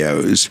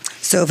scenarios.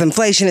 So if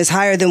inflation is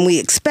higher than we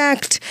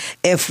expect,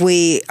 if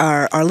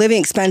our living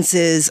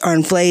expenses are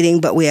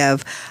inflating, but we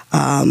have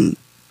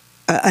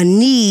a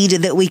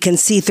need that we can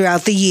see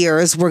throughout the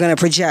years, we're going to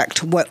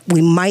project what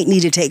we might need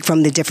to take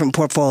from the different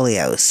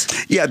portfolios.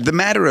 Yeah, the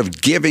matter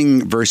of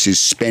giving versus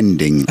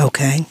spending.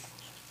 Okay.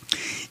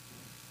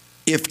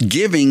 If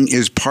giving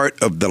is part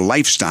of the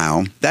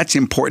lifestyle, that's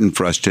important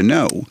for us to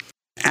know.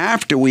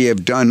 After we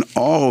have done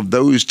all of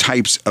those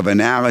types of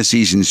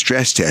analyses and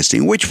stress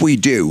testing, which we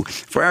do,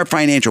 for our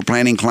financial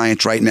planning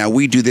clients right now,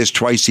 we do this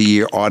twice a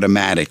year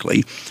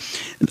automatically.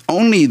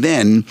 Only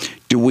then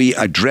do we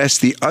address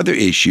the other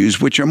issues,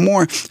 which are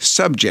more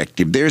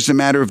subjective. There's the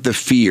matter of the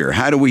fear.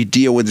 How do we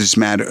deal with this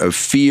matter of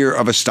fear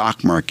of a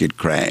stock market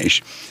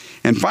crash?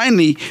 And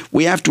finally,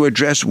 we have to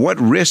address what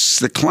risks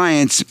the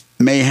clients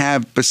may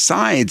have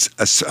besides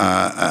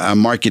a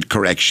market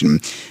correction.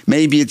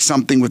 Maybe it's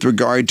something with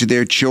regard to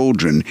their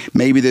children.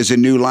 Maybe there's a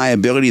new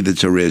liability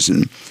that's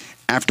arisen.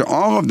 After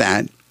all of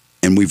that,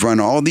 and we've run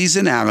all these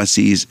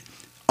analyses,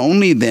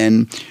 only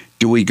then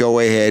do we go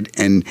ahead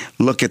and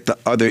look at the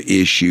other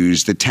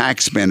issues, the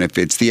tax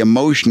benefits, the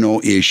emotional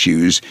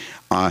issues.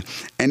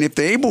 And if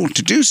they're able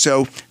to do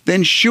so,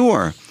 then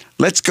sure,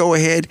 let's go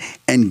ahead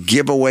and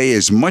give away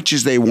as much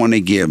as they want to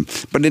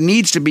give. But it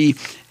needs to be,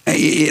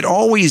 it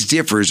always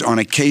differs on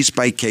a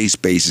case-by-case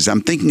basis.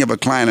 I'm thinking of a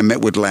client I met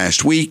with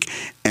last week,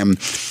 and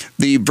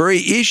the very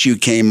issue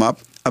came up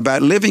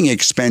about living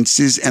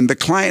expenses, and the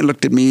client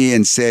looked at me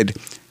and said,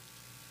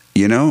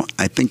 you know,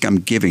 I think I'm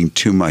giving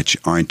too much,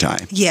 aren't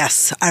I?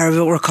 Yes, I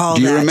recall that.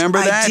 Do you remember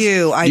that? I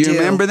do. Do you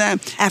remember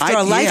that? After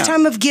a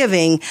lifetime of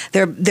giving,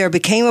 there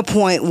became a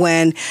point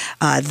when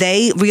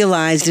they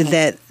realized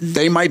that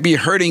they might be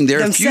hurting their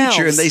themselves.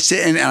 future. They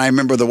said, and I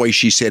remember the way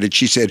she said it.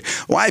 She said,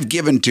 well, I've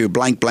given to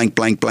blank, blank,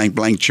 blank, blank,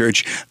 blank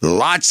church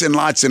lots and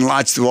lots and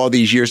lots through all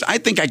these years. I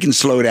think I can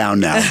slow down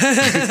now.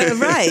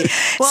 Right.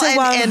 Well,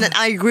 and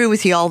I agree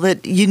with you all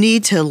that you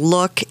need to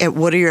look at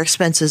what are your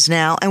expenses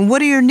now and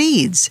what are your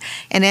needs.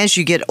 And as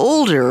you get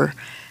older,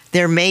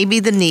 there may be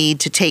the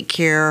need to take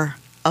care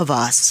of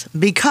us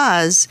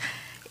because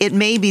it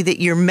may be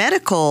that your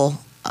medical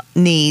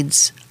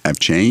needs have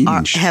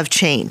changed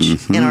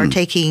and are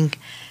taking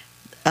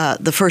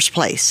the first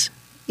place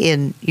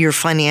in your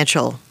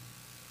financial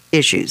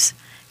issues.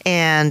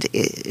 And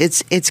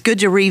it's good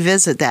to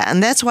revisit that.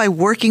 And that's why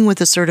working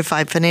with a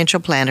certified financial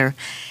planner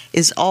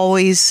is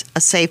always a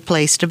safe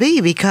place to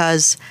be,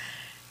 because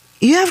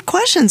you have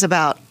questions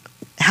about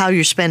how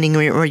you're spending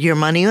your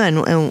money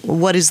and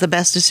what is the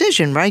best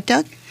decision, right,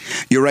 Doug?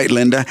 You're right,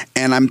 Linda.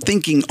 And I'm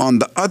thinking on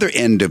the other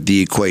end of the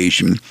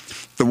equation,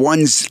 the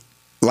ones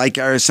like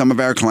some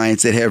of our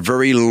clients that have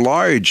very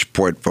large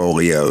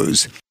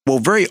portfolios. Well,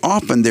 very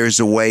often there's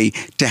a way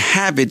to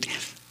have it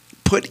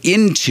put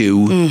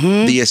into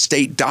the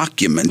estate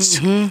documents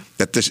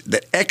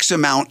that X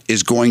amount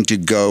is going to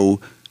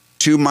go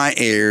to my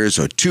heirs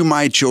or to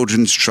my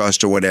children's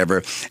trust or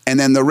whatever, and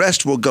then the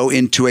rest will go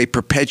into a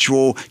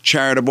perpetual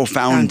charitable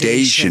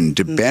foundation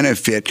to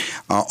benefit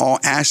all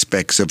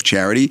aspects of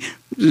charity,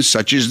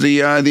 such as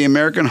the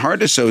American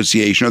Heart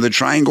Association or the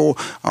Triangle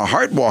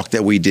Heart Walk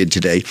that we did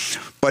today.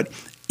 But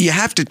you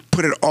have to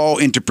put it all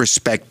into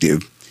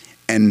perspective,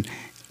 and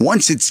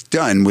once it's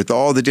done with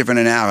all the different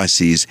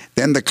analyses,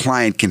 then the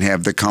client can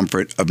have the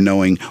comfort of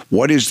knowing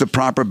what is the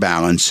proper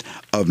balance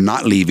of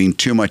not leaving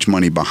too much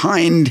money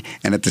behind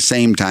and at the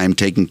same time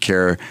taking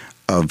care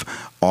of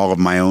all of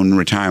my own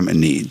retirement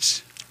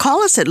needs.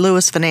 Call us at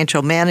Lewis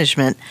Financial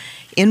Management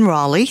in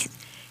Raleigh,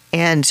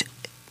 and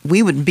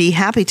we would be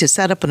happy to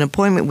set up an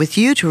appointment with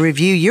you to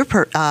review your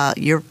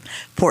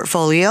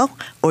portfolio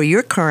or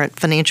your current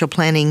financial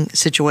planning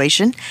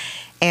situation.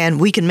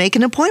 And we can make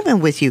an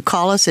appointment with you.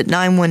 Call us at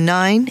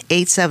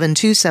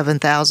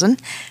 919-872-7000.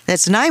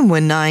 That's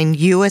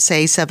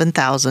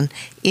 919-USA-7000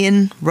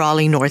 in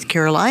Raleigh, North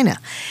Carolina.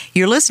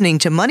 You're listening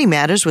to Money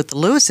Matters with the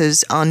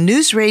Lewises on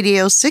News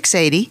Radio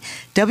 680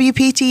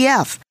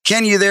 WPTF.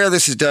 Ken, you there?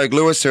 This is Doug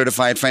Lewis,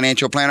 Certified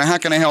Financial Planner. How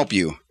can I help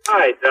you?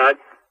 Hi, Doug.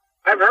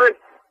 I've heard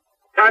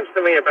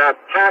constantly about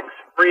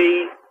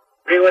tax-free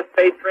real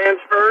estate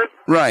transfers.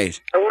 Right.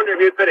 I wonder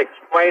if you could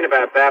explain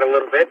about that a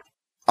little bit.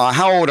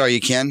 How old are you,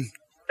 Ken?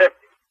 50.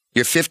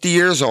 You're 50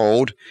 years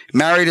old,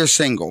 married or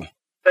single?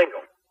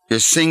 Single. You're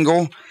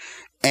single.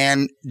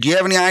 And do you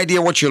have any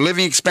idea what your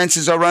living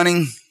expenses are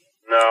running?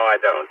 No, I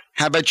don't.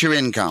 How about your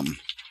income?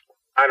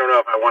 I don't know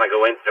if I want to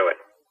go into it.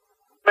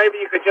 Maybe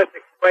you could just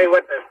explain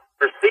what the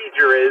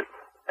procedure is,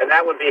 and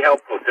that would be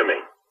helpful to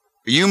me.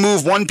 You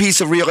move one piece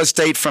of real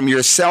estate from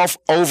yourself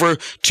over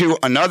to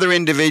another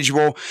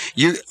individual.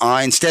 You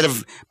instead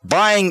of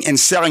buying and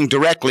selling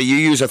directly, you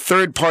use a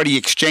third-party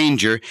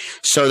exchanger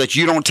so that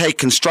you don't take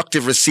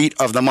constructive receipt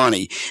of the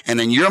money. And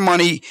then your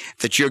money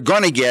that you're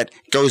going to get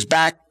goes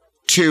back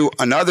to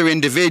another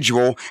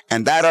individual,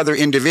 and that other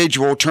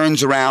individual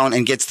turns around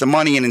and gets the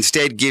money and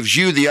instead gives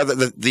you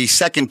the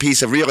second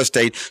piece of real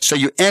estate. So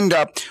you end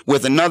up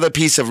with another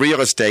piece of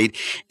real estate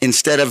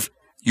instead of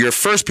your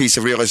first piece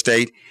of real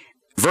estate.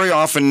 Very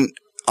often,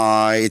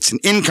 it's an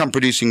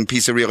income-producing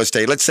piece of real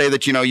estate. Let's say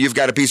that, you've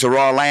got a piece of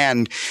raw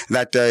land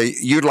that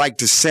you'd like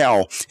to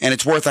sell, and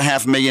it's worth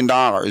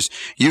 $500,000.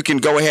 You can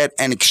go ahead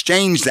and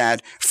exchange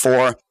that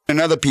for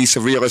another piece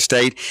of real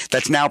estate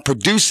that's now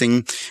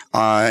producing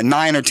 9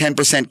 or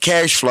 10%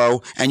 cash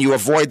flow, and you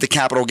avoid the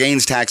capital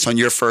gains tax on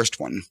your first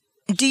one.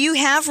 Do you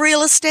have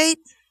real estate?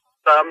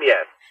 Some,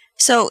 yes.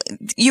 So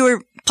you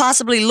were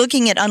possibly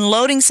looking at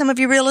unloading some of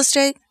your real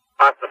estate?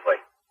 Possibly.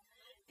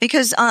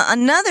 Because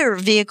another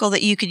vehicle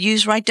that you could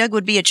use, right, Doug,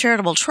 would be a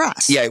charitable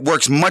trust. Yeah, it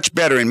works much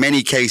better in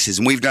many cases,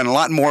 and we've done a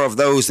lot more of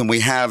those than we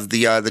have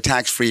the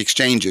tax-free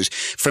exchanges.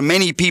 For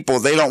many people,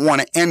 they don't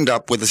want to end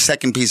up with a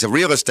second piece of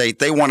real estate.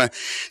 They want to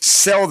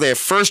sell their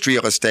first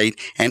real estate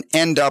and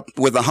end up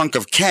with a hunk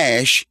of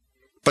cash,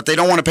 but they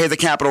don't want to pay the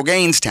capital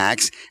gains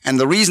tax. And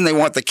the reason they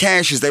want the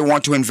cash is they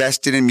want to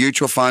invest it in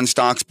mutual funds,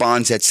 stocks,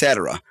 bonds,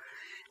 etc.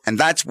 And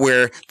that's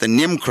where the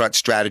NIMCRUT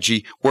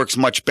strategy works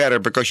much better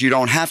because you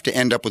don't have to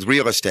end up with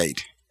real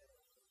estate.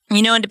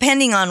 And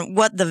depending on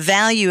what the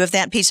value of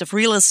that piece of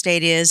real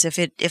estate is, if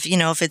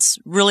it's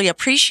really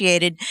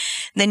appreciated,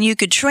 then you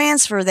could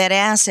transfer that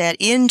asset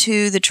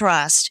into the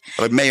trust.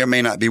 Well, it may or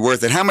may not be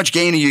worth it. How much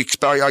gain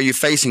are you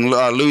facing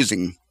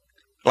losing?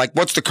 Like,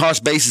 what's the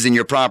cost basis in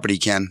your property,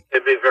 Ken?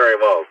 It'd be very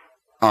low.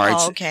 All right.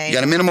 Oh, okay. You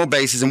got a minimal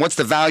basis, and what's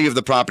the value of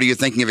the property you're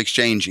thinking of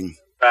exchanging?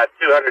 About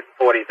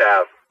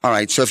 $240,000. All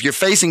right, so if you're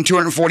facing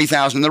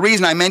 $240,000, the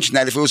reason I mentioned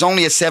that, if it was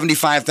only a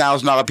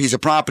 $75,000 piece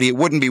of property, it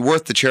wouldn't be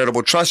worth the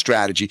charitable trust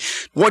strategy.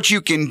 What you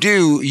can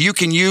do, you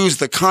can use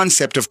the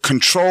concept of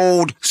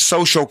controlled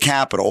social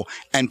capital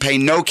and pay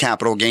no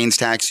capital gains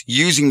tax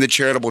using the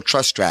charitable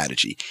trust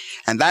strategy.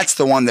 And that's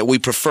the one that we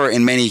prefer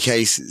in many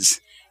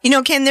cases.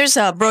 Ken, there's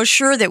a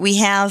brochure that we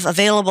have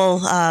available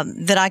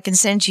that I can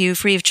send to you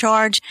free of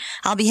charge.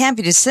 I'll be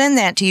happy to send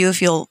that to you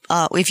if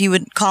you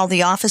would call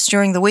the office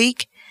during the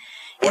week.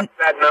 What's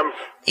that number?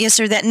 Yes,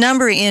 sir. That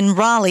number in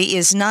Raleigh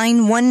is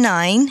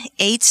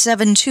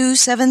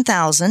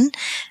 919-872-7000.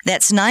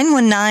 That's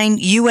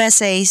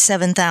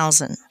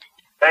 919-USA-7000.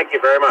 Thank you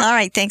very much. All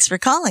right. Thanks for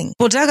calling.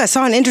 Well, Doug, I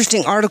saw an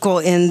interesting article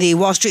in the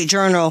Wall Street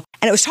Journal,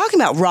 and it was talking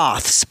about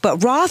Roths, but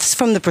Roths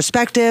from the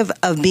perspective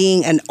of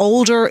being an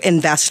older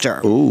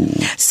investor. Ooh.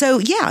 So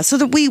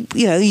that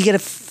you get a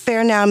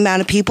fair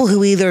amount of people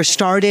who either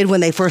started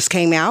when they first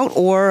came out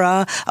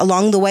or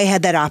along the way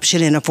had that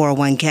option in a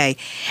 401k.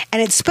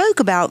 And it spoke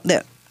about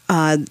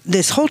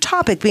this whole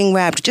topic being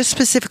wrapped just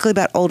specifically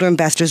about older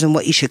investors and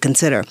what you should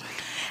consider.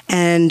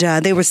 And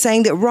they were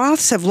saying that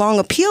Roths have long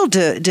appealed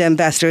to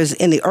investors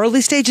in the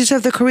early stages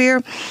of their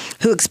career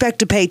who expect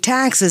to pay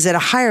taxes at a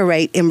higher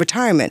rate in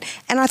retirement.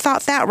 And I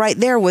thought that right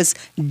there was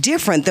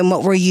different than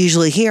what we're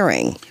usually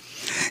hearing.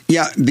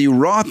 Yeah, the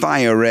Roth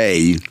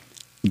IRA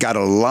got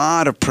a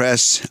lot of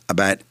press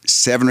about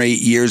 7 or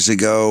 8 years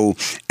ago,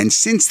 and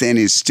since then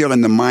is still in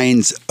the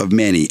minds of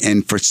many.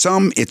 And for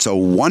some, it's a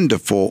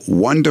wonderful,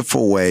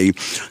 wonderful way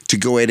to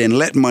go ahead and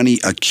let money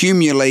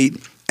accumulate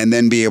and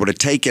then be able to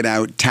take it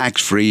out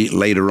tax-free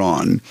later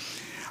on.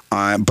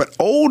 But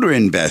older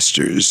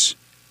investors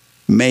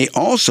may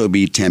also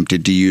be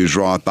tempted to use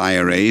Roth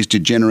IRAs to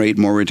generate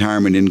more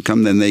retirement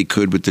income than they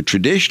could with the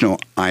traditional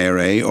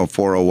IRA or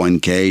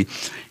 401k,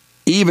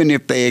 even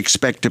if they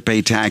expect to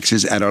pay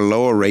taxes at a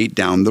lower rate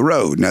down the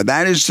road. Now,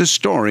 that is the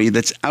story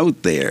that's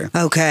out there.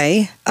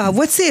 Okay.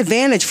 What's the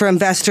advantage for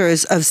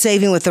investors of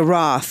saving with the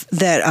Roth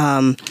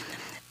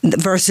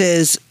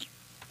versus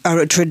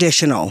a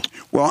traditional?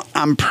 Well,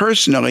 I'm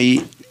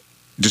personally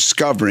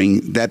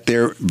discovering that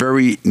they're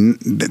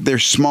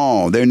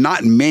small. There are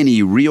not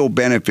many real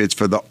benefits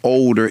for the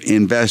older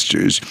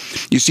investors.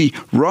 You see,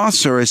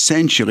 Roths are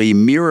essentially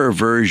mirror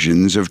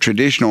versions of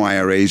traditional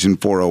IRAs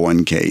and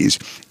 401ks.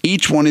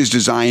 Each one is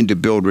designed to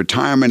build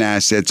retirement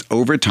assets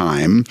over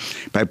time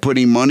by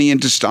putting money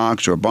into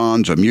stocks or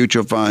bonds or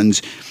mutual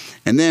funds.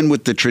 And then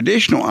with the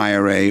traditional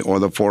IRA or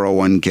the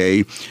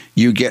 401k,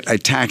 you get a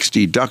tax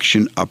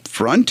deduction up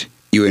front.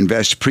 You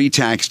invest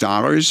pre-tax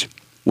dollars.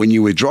 When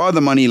you withdraw the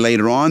money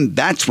later on,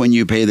 that's when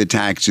you pay the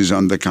taxes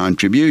on the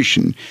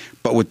contribution.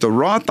 But with the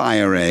Roth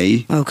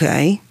IRA,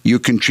 you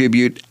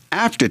contribute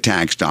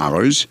after-tax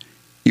dollars.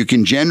 You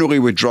can generally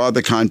withdraw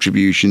the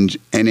contributions,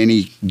 and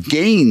any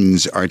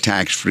gains are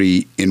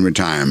tax-free in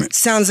retirement.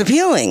 Sounds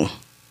appealing.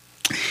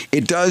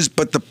 It does,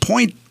 but the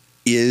point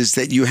is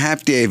that you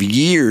have to have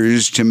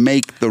years to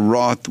make the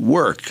Roth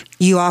work.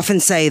 You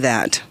often say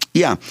that.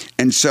 Yeah,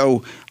 and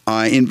so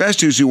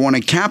investors who want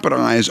to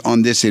capitalize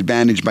on this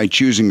advantage by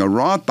choosing a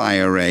Roth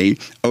IRA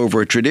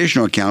over a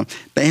traditional account,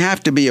 they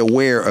have to be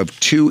aware of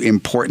two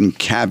important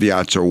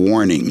caveats or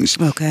warnings.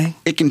 Okay.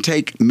 It can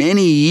take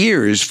many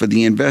years for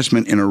the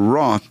investment in a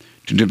Roth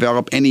to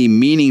develop any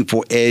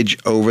meaningful edge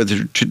over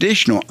the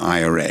traditional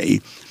IRA.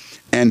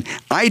 And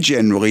I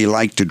generally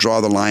like to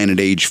draw the line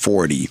at age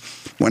 40.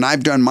 When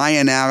I've done my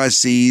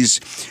analyses,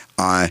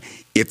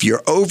 if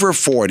you're over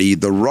 40,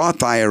 the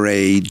Roth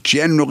IRA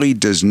generally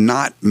does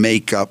not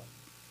make up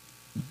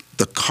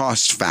the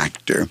cost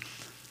factor.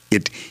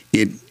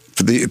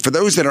 For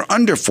those that are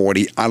under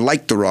 40, I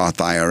like the Roth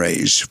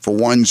IRAs. For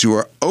ones who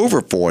are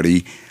over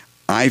 40,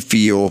 I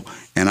feel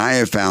and I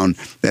have found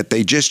that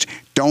they just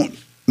don't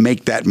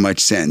make that much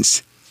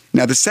sense.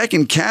 Now, the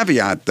second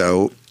caveat,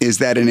 though, is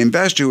that an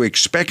investor who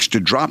expects to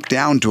drop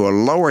down to a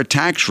lower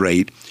tax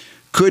rate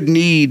could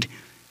need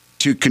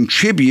to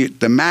contribute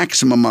the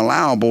maximum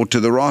allowable to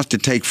the Roth to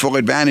take full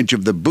advantage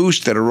of the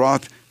boost that a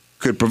Roth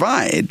could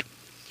provide.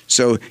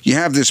 So you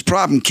have this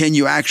problem. Can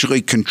you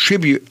actually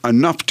contribute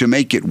enough to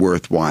make it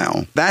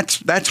worthwhile?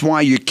 That's why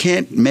you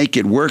can't make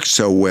it work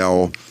so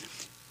well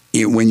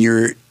when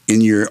you're in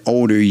your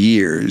older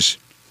years.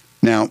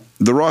 Now,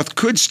 the Roth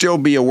could still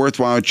be a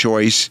worthwhile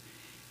choice,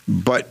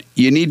 but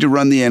you need to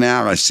run the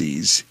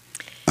analyses.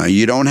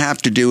 You don't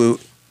have to do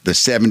the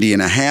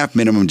 70.5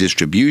 minimum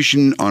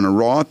distribution on a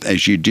Roth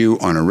as you do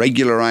on a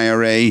regular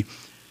IRA.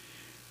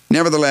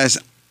 Nevertheless,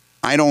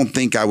 I don't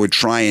think I would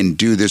try and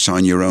do this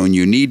on your own.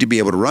 You need to be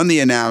able to run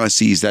the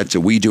analyses. That's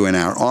what we do in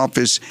our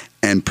office.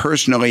 And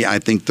personally, I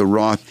think the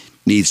Roth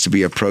needs to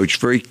be approached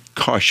very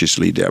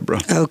cautiously, Deborah.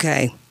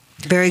 Okay.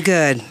 Very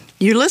good.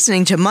 You're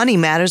listening to Money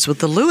Matters with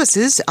the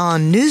Lewises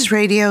on News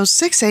Radio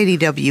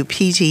 680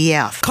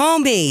 WPTF. Call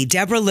me,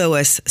 Deborah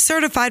Lewis,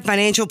 Certified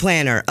Financial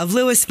Planner of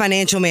Lewis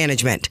Financial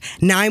Management,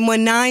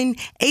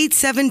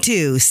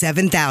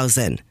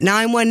 919-872-7000.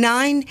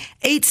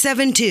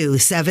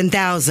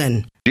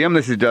 919-872-7000. Jim,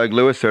 this is Doug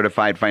Lewis,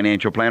 Certified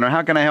Financial Planner.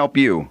 How can I help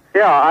you?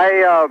 Yeah,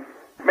 I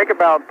make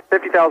about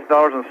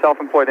 $50,000 in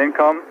self-employed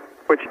income,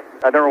 which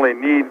I don't really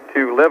need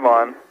to live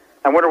on.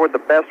 I wonder what the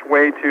best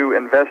way to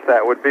invest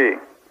that would be.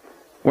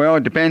 Well,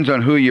 it depends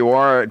on who you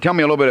are. Tell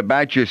me a little bit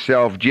about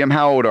yourself. Jim,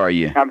 how old are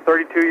you? I'm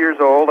 32 years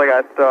old. I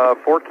got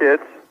 4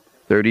 kids.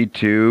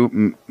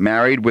 32,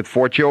 married with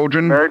 4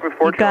 children? Married with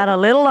 4 You got a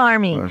little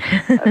army.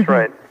 That's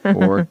right.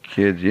 4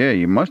 kids. Yeah,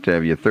 you must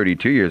have. You're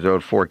 32 years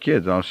old, 4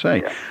 kids, I'll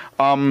say.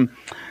 Yeah.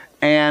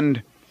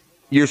 And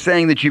you're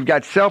saying that you've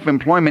got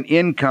self-employment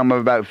income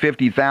of about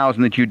 $50,000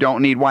 that you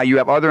don't need. Why? You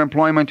have other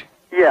employment?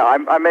 Yeah,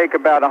 I make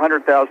about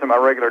 $100,000 in my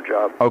regular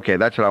job. Okay,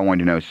 that's what I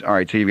wanted to know. All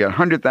right, so you've got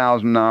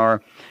 $100,000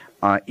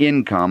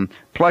 income,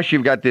 plus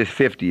you've got this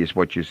 50 is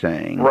what you're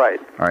saying.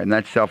 Right. All right, and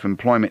that's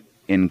self-employment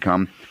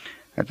income.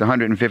 That's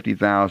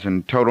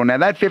 $150,000 total. Now,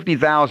 that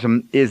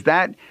 $50,000, is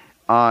that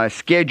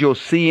Schedule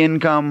C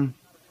income?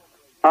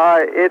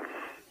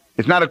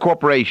 It's not a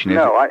corporation, is it?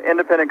 No,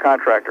 independent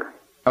contractor.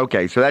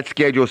 Okay, so that's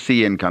Schedule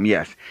C income,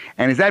 yes.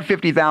 And is that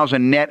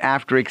 $50,000 net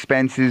after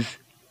expenses?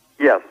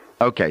 Yes.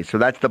 Okay, so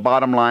that's the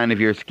bottom line of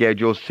your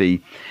Schedule C.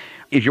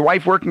 Is your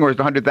wife working, or is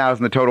the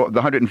 $100,000 the total,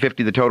 the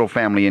 $150,000 the total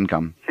family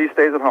income? She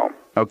stays at home.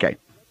 Okay.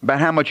 About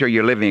how much are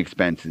your living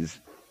expenses?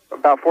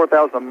 About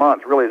 $4,000 a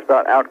month. Really, it's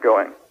about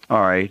outgoing.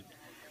 All right.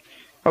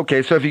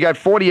 Okay, so if you got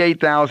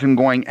 $48,000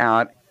 going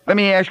out, let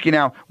me ask you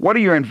now,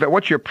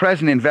 what's your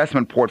present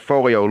investment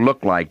portfolio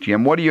look like,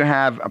 Jim? What do you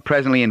have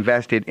presently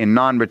invested in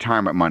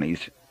non-retirement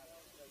monies?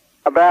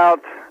 I got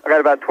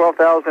about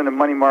 $12,000 in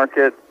money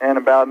market and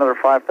about another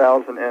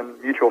 $5,000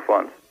 in mutual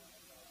funds.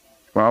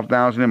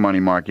 $12,000 in money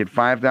market,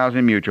 $5,000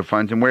 in mutual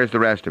funds, and where's the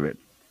rest of it?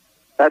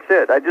 That's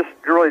it. I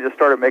really just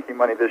started making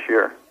money this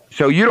year.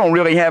 So you don't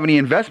really have any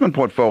investment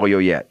portfolio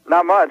yet?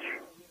 Not much.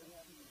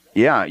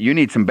 Yeah, you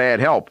need some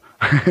bad help.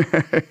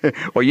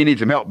 Well, you need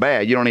some help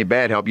bad. You don't need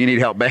bad help. You need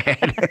help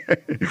bad.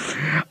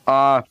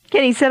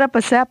 Can he set up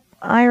a SEP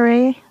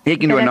IRA? He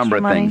can do a number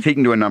of things. He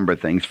can do a number of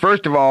things.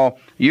 First of all,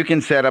 you can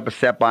set up a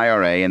SEP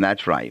IRA, and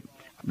that's right.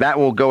 That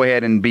will go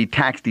ahead and be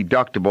tax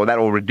deductible. That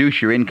will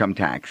reduce your income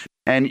tax.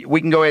 And we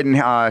can go ahead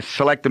and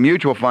select a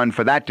mutual fund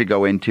for that to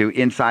go into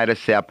inside a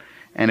SEP.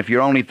 And if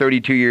you're only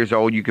 32 years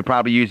old, you could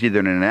probably use either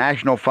an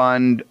international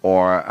fund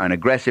or an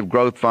aggressive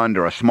growth fund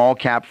or a small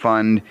cap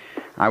fund.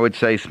 I would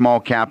say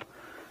small cap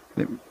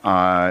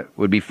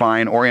would be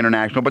fine, or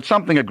international, but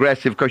something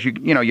aggressive, because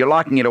you're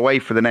locking it away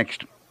for the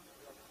next,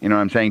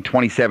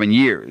 27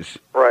 years.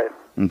 Right.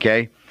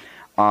 Okay?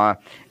 And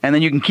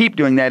then you can keep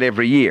doing that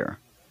every year.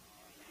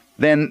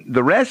 Then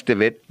the rest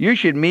of it, you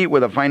should meet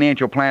with a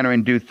financial planner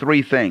and do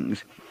 3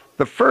 things.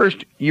 The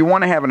first, you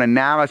want to have an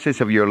analysis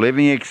of your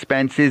living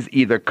expenses,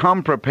 either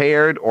come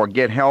prepared or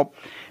get help,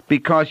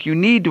 because you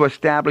need to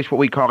establish what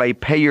we call a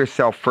pay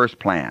yourself first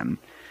plan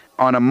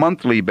on a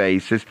monthly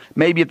basis,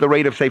 maybe at the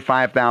rate of, say,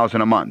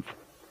 $5,000 a month.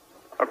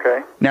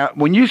 Okay. Now,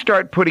 when you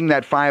start putting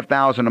that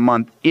 $5,000 a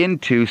month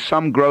into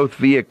some growth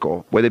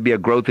vehicle, whether it be a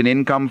growth and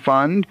income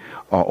fund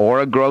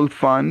or a growth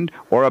fund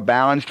or a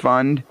balanced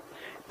fund,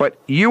 but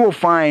you will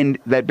find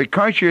that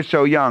because you're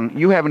so young,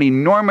 you have an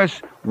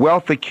enormous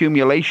wealth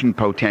accumulation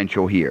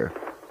potential here.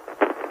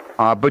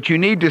 But you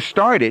need to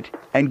start it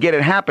and get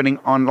it happening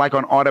on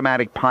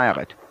automatic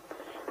pilot.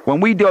 When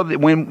we do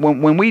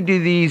when we do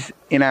these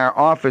in our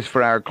office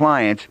for our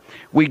clients,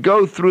 we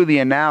go through the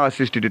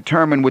analysis to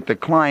determine with the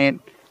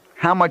client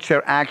how much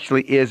there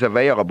actually is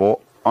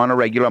available on a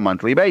regular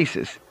monthly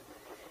basis.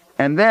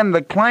 And then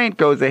the client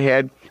goes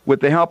ahead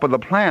with the help of the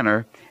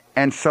planner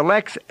and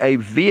selects a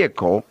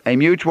vehicle, a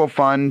mutual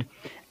fund,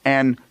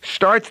 and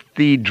starts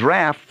the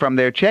draft from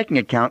their checking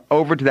account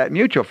over to that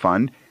mutual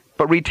fund,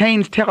 but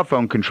retains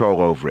telephone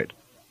control over it.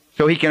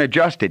 So he can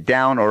adjust it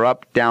down or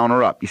up, down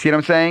or up. You see what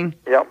I'm saying?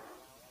 Yep.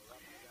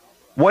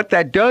 What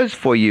that does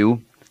for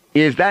you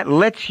is that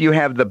lets you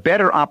have the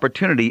better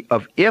opportunity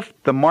of, if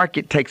the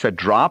market takes a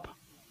drop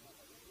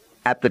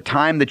at the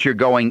time that you're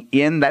going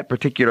in that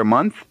particular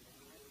month,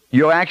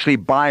 you'll actually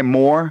buy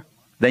more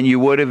than you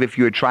would have if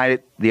you had tried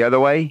it the other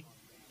way.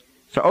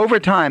 So over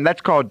time,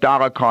 that's called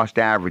dollar cost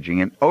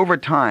averaging. And over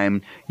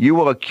time, you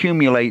will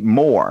accumulate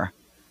more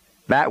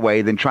that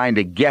way than trying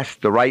to guess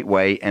the right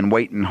way and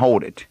wait and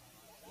hold it.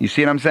 You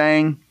see what I'm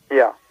saying?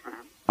 Yeah.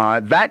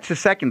 That's the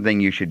second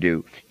thing you should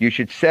do. You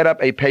should set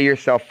up a pay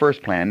yourself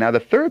first plan. Now, the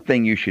third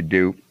thing you should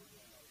do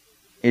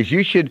is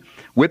you should,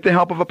 with the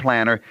help of a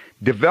planner,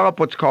 develop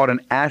what's called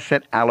an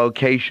asset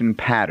allocation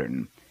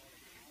pattern.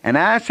 An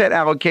asset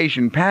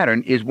allocation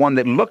pattern is one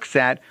that looks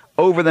at,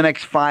 over the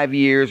next 5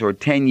 years or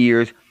 10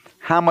 years,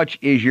 how much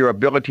is your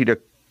ability to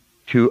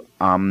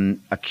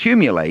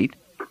accumulate,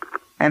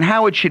 and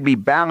how it should be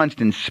balanced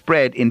and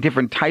spread in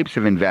different types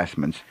of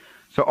investments.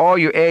 So all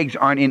your eggs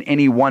aren't in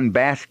any one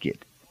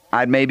basket.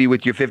 I'd maybe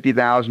with your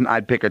 $50,000,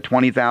 I'd pick a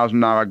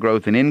 $20,000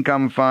 growth in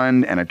income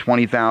fund and a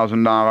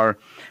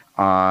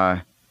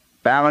 $20,000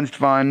 balanced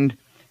fund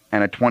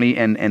and a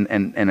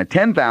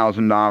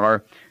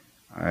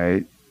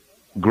 $10,000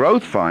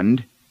 growth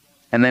fund,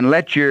 and then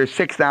let your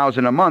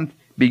 $6,000 a month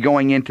be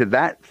going into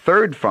that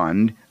third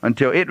fund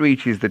until it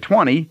reaches the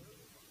 20,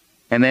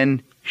 and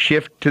then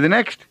shift to the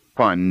next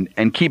fund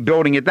and keep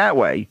building it that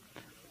way.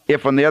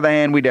 If, on the other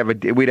hand, we'd have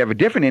a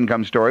different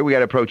income story, we got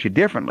to approach it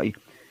differently.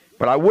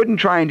 But I wouldn't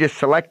try and just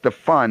select the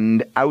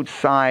fund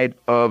outside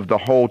of the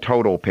whole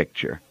total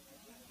picture.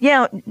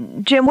 Yeah,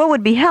 Jim, what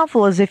would be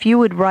helpful is if you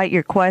would write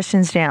your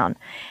questions down.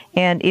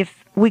 And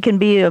if we can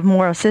be of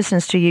more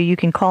assistance to you, you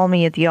can call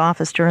me at the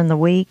office during the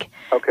week.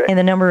 Okay. And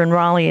the number in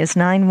Raleigh is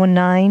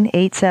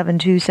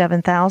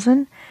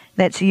 919-872-7000.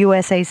 That's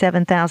USA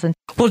 7000.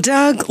 Well,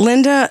 Doug,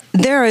 Linda,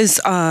 there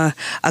is a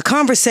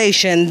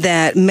conversation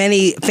that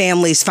many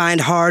families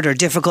find hard or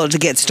difficult to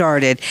get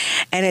started.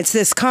 And it's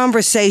this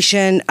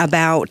conversation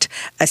about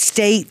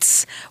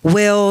estates,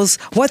 wills,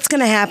 what's going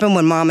to happen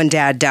when mom and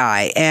dad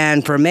die.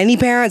 And for many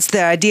parents,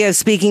 the idea of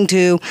speaking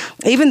to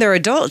even their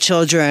adult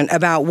children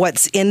about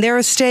what's in their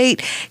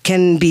estate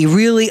can be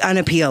really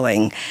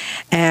unappealing.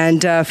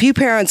 And a few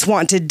parents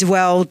want to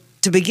dwell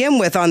to begin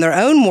with on their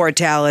own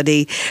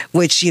mortality,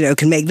 which,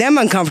 can make them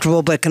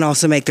uncomfortable, but can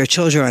also make their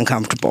children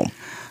uncomfortable.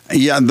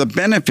 Yeah, the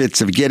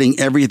benefits of getting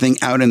everything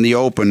out in the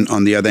open,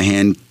 on the other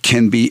hand,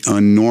 can be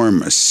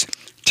enormous.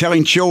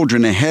 Telling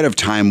children ahead of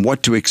time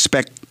what to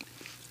expect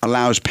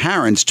allows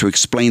parents to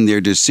explain their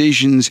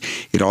decisions.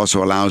 It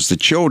also allows the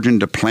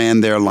children to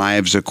plan their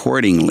lives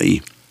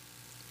accordingly.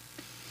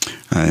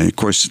 Of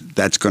course,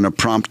 that's going to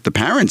prompt the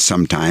parents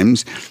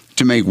sometimes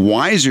to make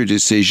wiser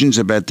decisions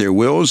about their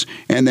wills,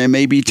 and there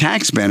may be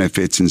tax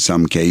benefits in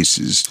some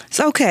cases.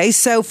 Okay,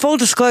 so full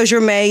disclosure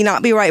may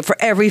not be right for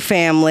every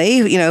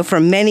family, for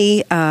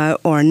many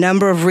or a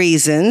number of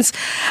reasons.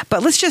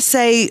 But let's just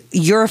say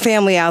you're a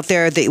family out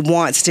there that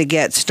wants to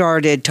get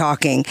started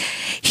talking.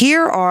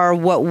 Here are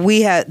what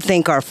we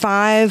think are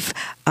 5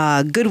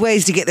 good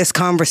ways to get this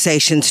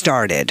conversation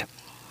started.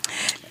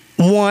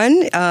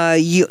 One,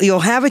 you'll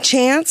have a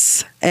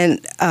chance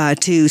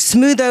to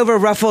smooth over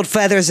ruffled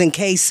feathers in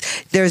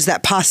case there's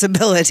that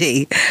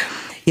possibility.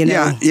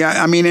 Yeah.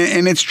 I mean,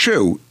 and it's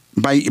true.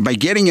 By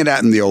getting it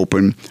out in the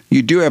open,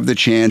 you do have the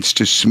chance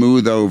to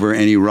smooth over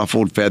any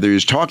ruffled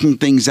feathers. Talking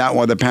things out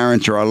while the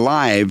parents are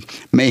alive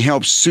may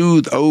help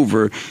soothe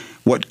over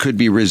what could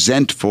be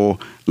resentful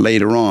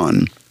later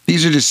on.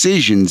 These are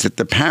decisions that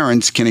the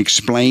parents can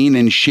explain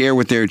and share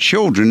with their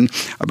children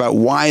about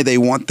why they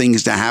want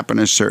things to happen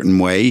a certain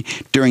way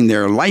during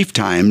their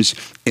lifetimes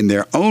in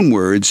their own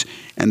words,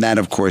 and that,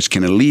 of course,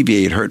 can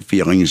alleviate hurt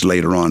feelings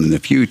later on in the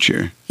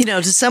future.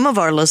 To some of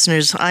our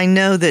listeners, I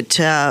know that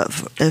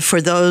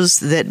for those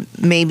that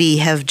maybe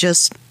have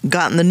just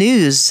gotten the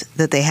news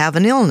that they have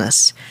an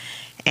illness,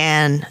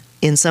 and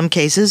in some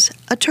cases,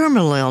 a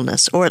terminal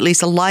illness, or at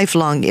least a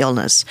lifelong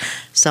illness.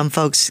 Some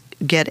folks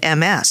get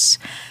MS,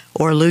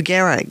 or Lou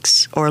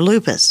Gehrig's, or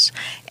lupus.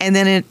 And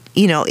then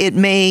it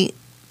may,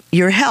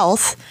 your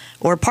health,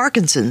 or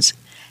Parkinson's.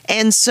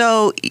 And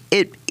so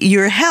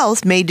your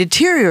health may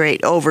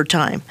deteriorate over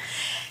time.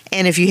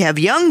 And if you have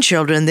young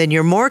children, then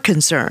you're more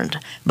concerned.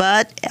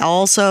 But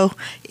also,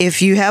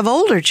 if you have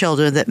older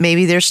children that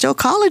maybe they're still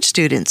college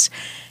students,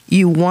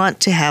 you want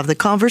to have the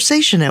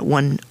conversation at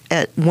one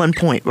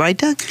point, right,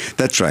 Doug?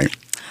 That's right.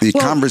 The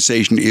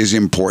conversation is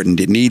important.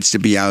 It needs to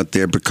be out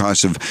there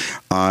because of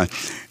a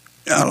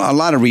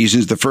lot of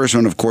reasons. The first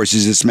one, of course,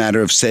 is this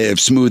matter of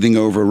smoothing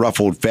over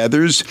ruffled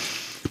feathers.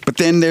 But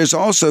then there's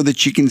also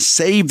that you can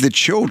save the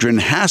children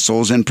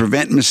hassles and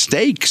prevent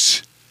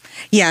mistakes.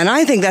 Yeah, and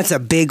I think that's a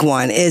big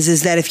one,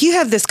 is that if you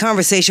have this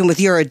conversation with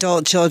your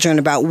adult children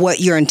about what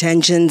your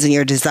intentions and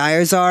your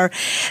desires are,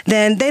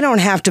 then they don't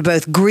have to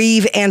both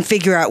grieve and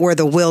figure out where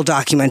the will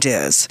document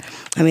is.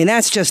 I mean,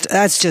 that's just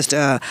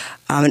an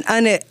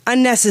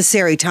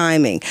unnecessary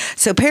timing.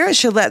 So parents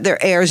should let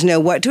their heirs know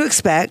what to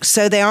expect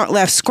so they aren't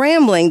left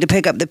scrambling to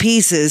pick up the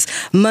pieces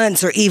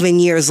months or even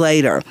years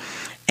later.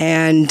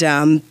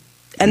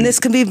 And this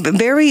can be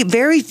very,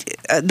 very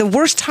the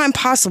worst time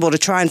possible to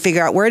try and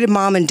figure out where did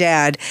mom and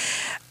dad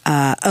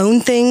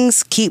own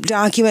things, keep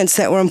documents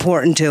that were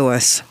important to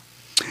us.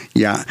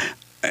 Yeah,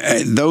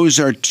 those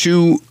are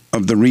 2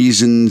 of the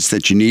reasons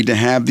that you need to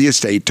have the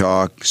estate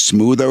talk,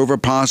 smooth over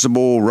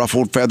possible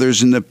ruffled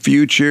feathers in the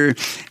future,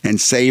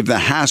 and save the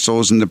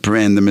hassles and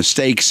the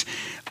mistakes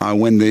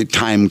when the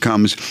time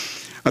comes.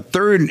 A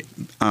third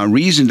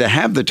reason to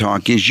have the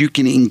talk is you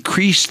can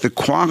increase the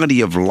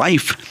quality of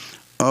life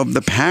of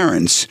the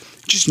parents.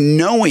 Just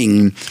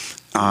knowing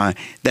that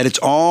it's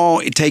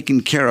all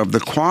taken care of, the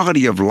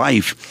quality of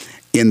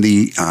life in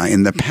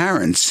the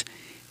parents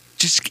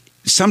just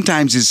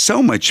sometimes is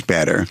so much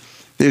better.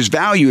 There's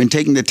value in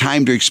taking the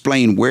time to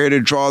explain where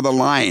to draw the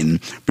line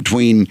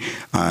between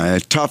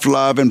tough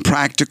love and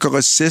practical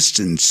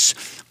assistance.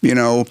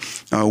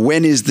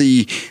 When is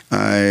the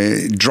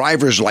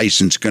driver's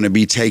license going to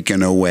be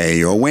taken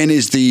away? Or when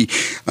is the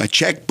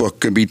checkbook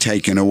going to be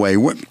taken away?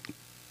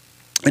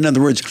 In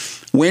other words,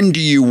 when do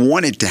you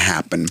want it to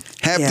happen?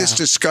 Have Yeah. this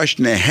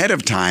discussion ahead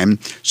of time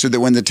so that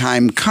when the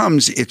time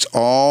comes, it's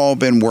all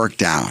been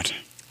worked out.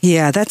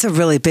 Yeah, that's a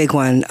really big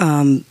one.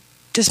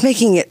 Just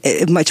making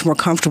it much more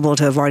comfortable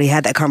to have already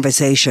had that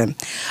conversation.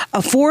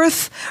 A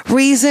fourth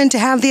reason to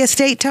have the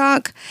estate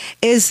talk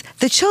is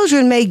the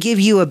children may give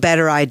you a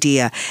better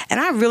idea.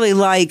 And I really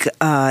like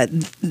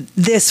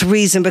this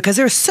reason because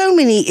there are so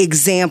many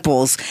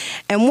examples.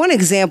 And one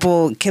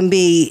example can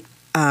be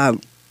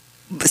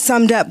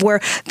summed up where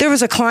there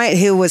was a client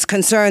who was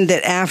concerned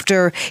that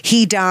after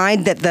he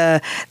died that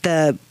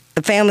the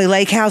family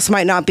lake house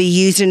might not be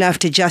used enough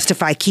to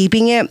justify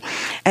keeping it.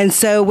 And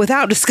so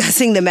without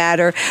discussing the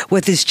matter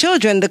with his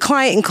children, the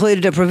client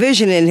included a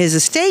provision in his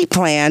estate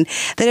plan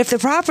that if the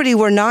property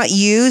were not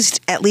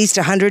used at least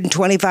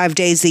 125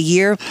 days a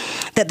year,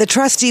 that the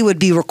trustee would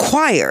be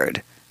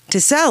required to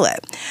sell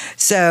it.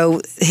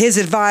 So his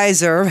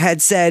advisor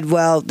had said,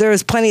 well,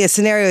 there's plenty of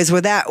scenarios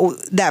where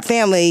that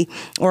family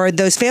or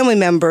those family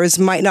members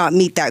might not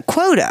meet that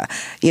quota.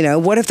 You know,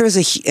 what if there's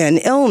an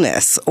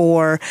illness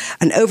or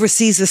an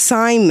overseas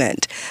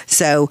assignment?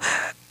 So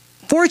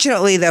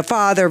fortunately, the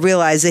father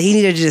realized that he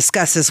needed to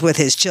discuss this with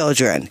his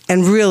children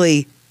and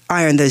really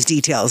iron those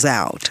details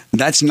out.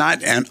 That's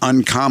not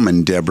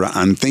uncommon, Deborah.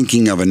 I'm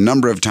thinking of a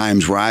number of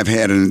times where I've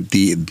had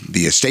the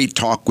estate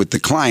talk with the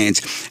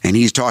clients, and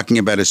he's talking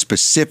about a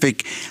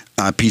specific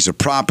piece of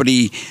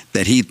property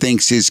that he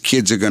thinks his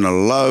kids are going to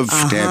love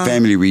to have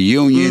family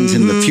reunions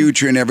in the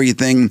future and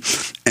everything.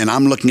 And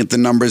I'm looking at the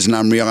numbers and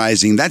I'm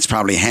realizing that's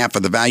probably half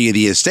of the value of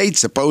the estate.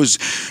 Suppose,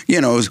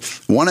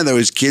 one of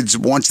those kids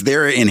wants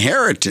their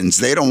inheritance.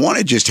 They don't want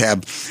to just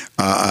have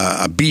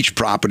a beach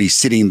property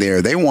sitting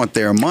there. They want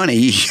their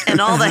money.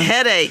 And all the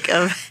headache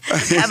of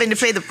having to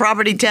pay the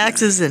property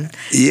taxes and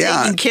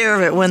taking care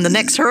of it when the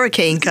next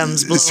hurricane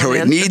comes blowing So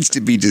in. it needs to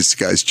be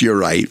discussed. You're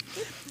right.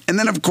 And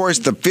then, of course,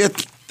 the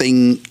fifth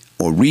thing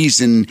or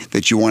reason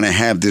that you want to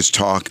have this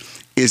talk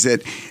is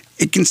that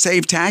it can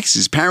save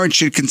taxes. Parents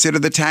should consider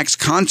the tax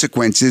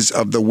consequences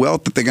of the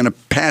wealth that they're going to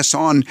pass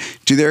on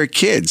to their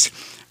kids,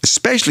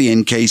 especially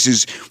in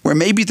cases where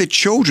maybe the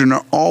children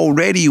are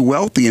already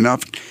wealthy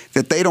enough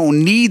that they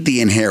don't need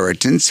the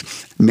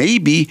inheritance.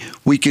 Maybe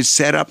we could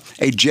set up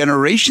a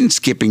generation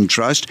skipping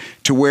trust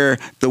to where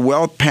the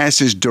wealth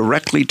passes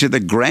directly to the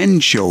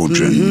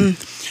grandchildren.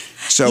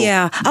 So,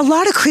 yeah, a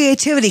lot of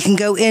creativity can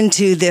go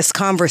into this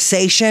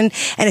conversation.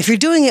 And if you're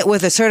doing it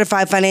with a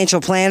certified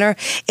financial planner,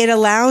 it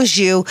allows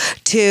you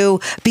to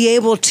be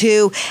able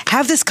to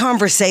have this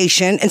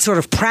conversation and sort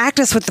of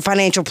practice with the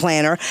financial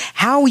planner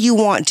how you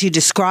want to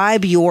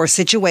describe your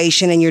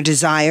situation and your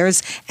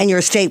desires and your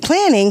estate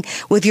planning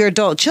with your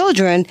adult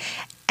children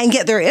and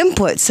get their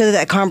input so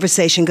that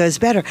conversation goes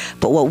better.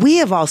 But what we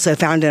have also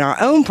found in our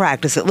own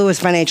practice at Lewis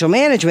Financial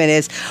Management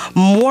is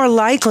more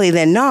likely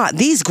than not,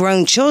 these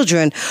grown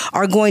children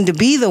are going to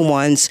be the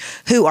ones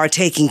who are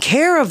taking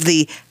care of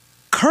the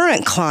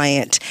current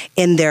client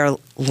in their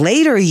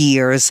later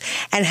years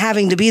and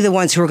having to be the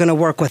ones who are going to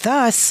work with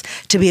us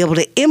to be able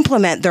to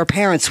implement their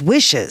parents'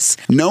 wishes.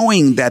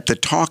 Knowing that the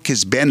talk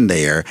has been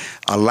there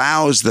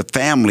allows the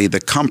family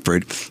the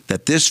comfort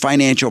that this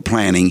financial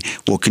planning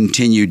will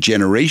continue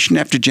generation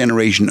after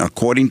generation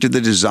according to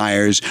the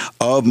desires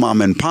of mom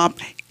and pop,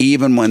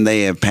 even when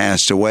they have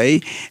passed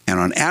away. And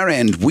on our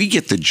end, we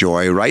get the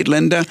joy, right,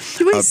 Linda?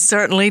 We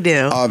certainly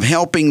do. Of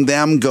helping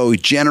them go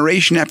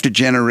generation after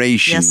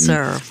generation. Yes,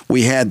 sir.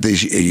 We had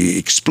the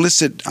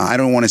explicit, I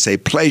don't want to say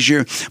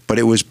pleasure, but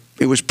it was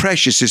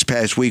precious this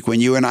past week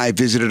when you and I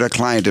visited a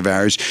client of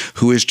ours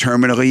who is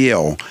terminally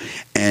ill.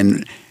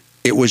 And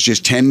it was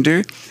just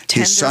tender.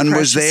 His son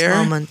was there.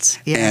 Moments.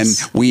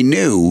 Yes. And we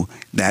knew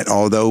that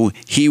although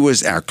he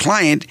was our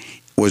client,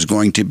 was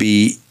going to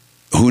be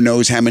who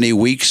knows how many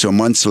weeks or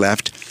months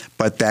left,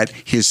 but that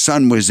his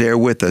son was there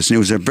with us. And it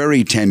was a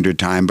very tender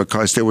time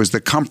because there was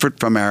the comfort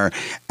from our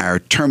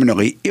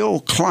terminally ill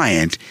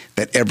client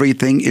that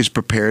everything is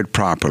prepared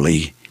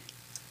properly.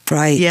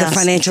 Right. Yes, the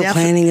financial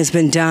planning has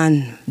been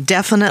done.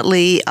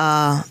 Definitely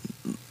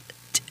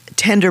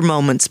tender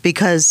moments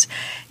because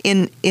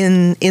in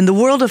the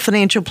world of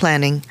financial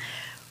planning,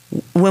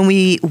 when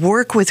we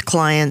work with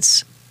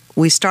clients,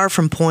 we start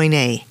from point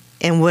A.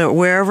 And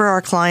wherever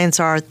our clients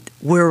are,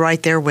 we're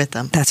right there with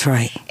them. That's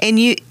right. And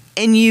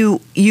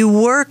you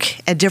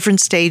work at different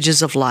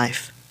stages of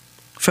life,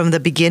 from the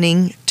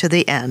beginning to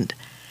the end.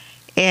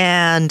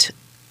 And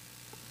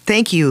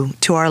thank you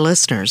to our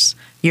listeners.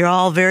 You're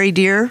all very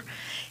dear.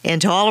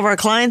 And to all of our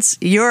clients,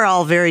 you're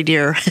all very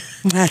dear.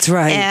 That's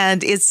right.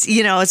 And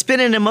it's been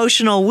an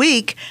emotional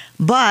week,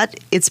 but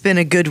it's been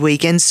a good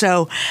week. And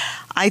so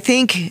I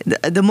think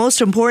the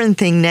most important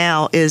thing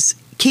now is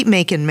keep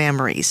making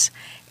memories.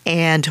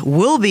 And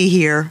we'll be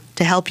here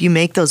to help you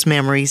make those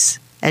memories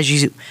as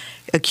you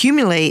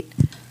accumulate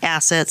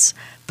assets,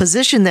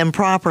 position them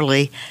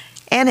properly,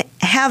 and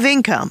have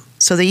income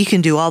so that you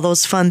can do all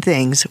those fun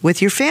things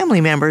with your family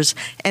members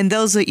and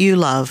those that you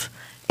love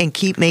and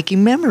keep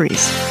making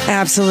memories.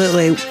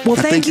 Absolutely. Well,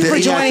 thank you for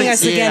joining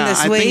us again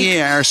this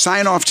week. Our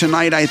sign off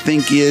tonight, I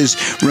think, is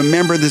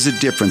remember there's a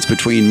difference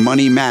between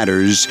money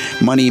matters,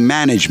 money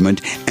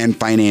management, and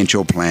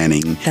financial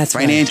planning. That's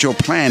right. Financial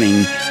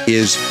planning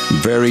is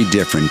very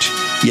different.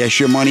 Yes,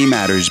 your money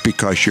matters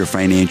because your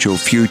financial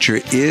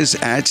future is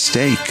at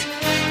stake.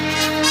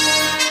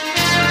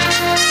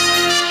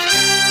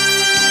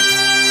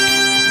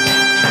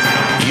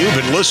 You've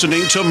been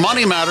listening to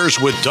Money Matters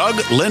with Doug,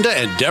 Linda,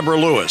 and Deborah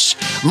Lewis.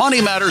 Money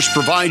Matters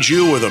provides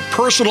you with a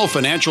personal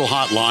financial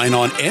hotline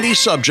on any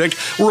subject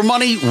where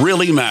money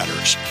really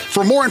matters.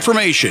 For more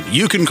information,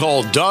 you can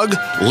call Doug,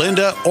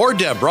 Linda, or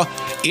Deborah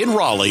in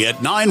Raleigh at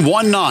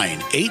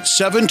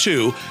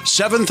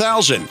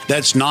 919-872-7000.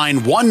 That's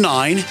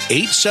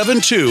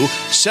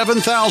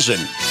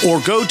 919-872-7000. Or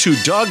go to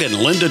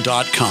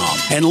DougAndLinda.com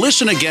and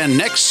listen again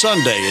next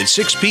Sunday at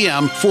 6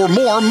 p.m. for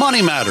more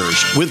Money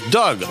Matters with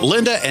Doug,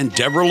 Linda, and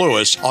Deborah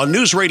Lewis on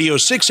News Radio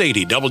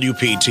 680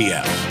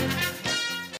 WPTF.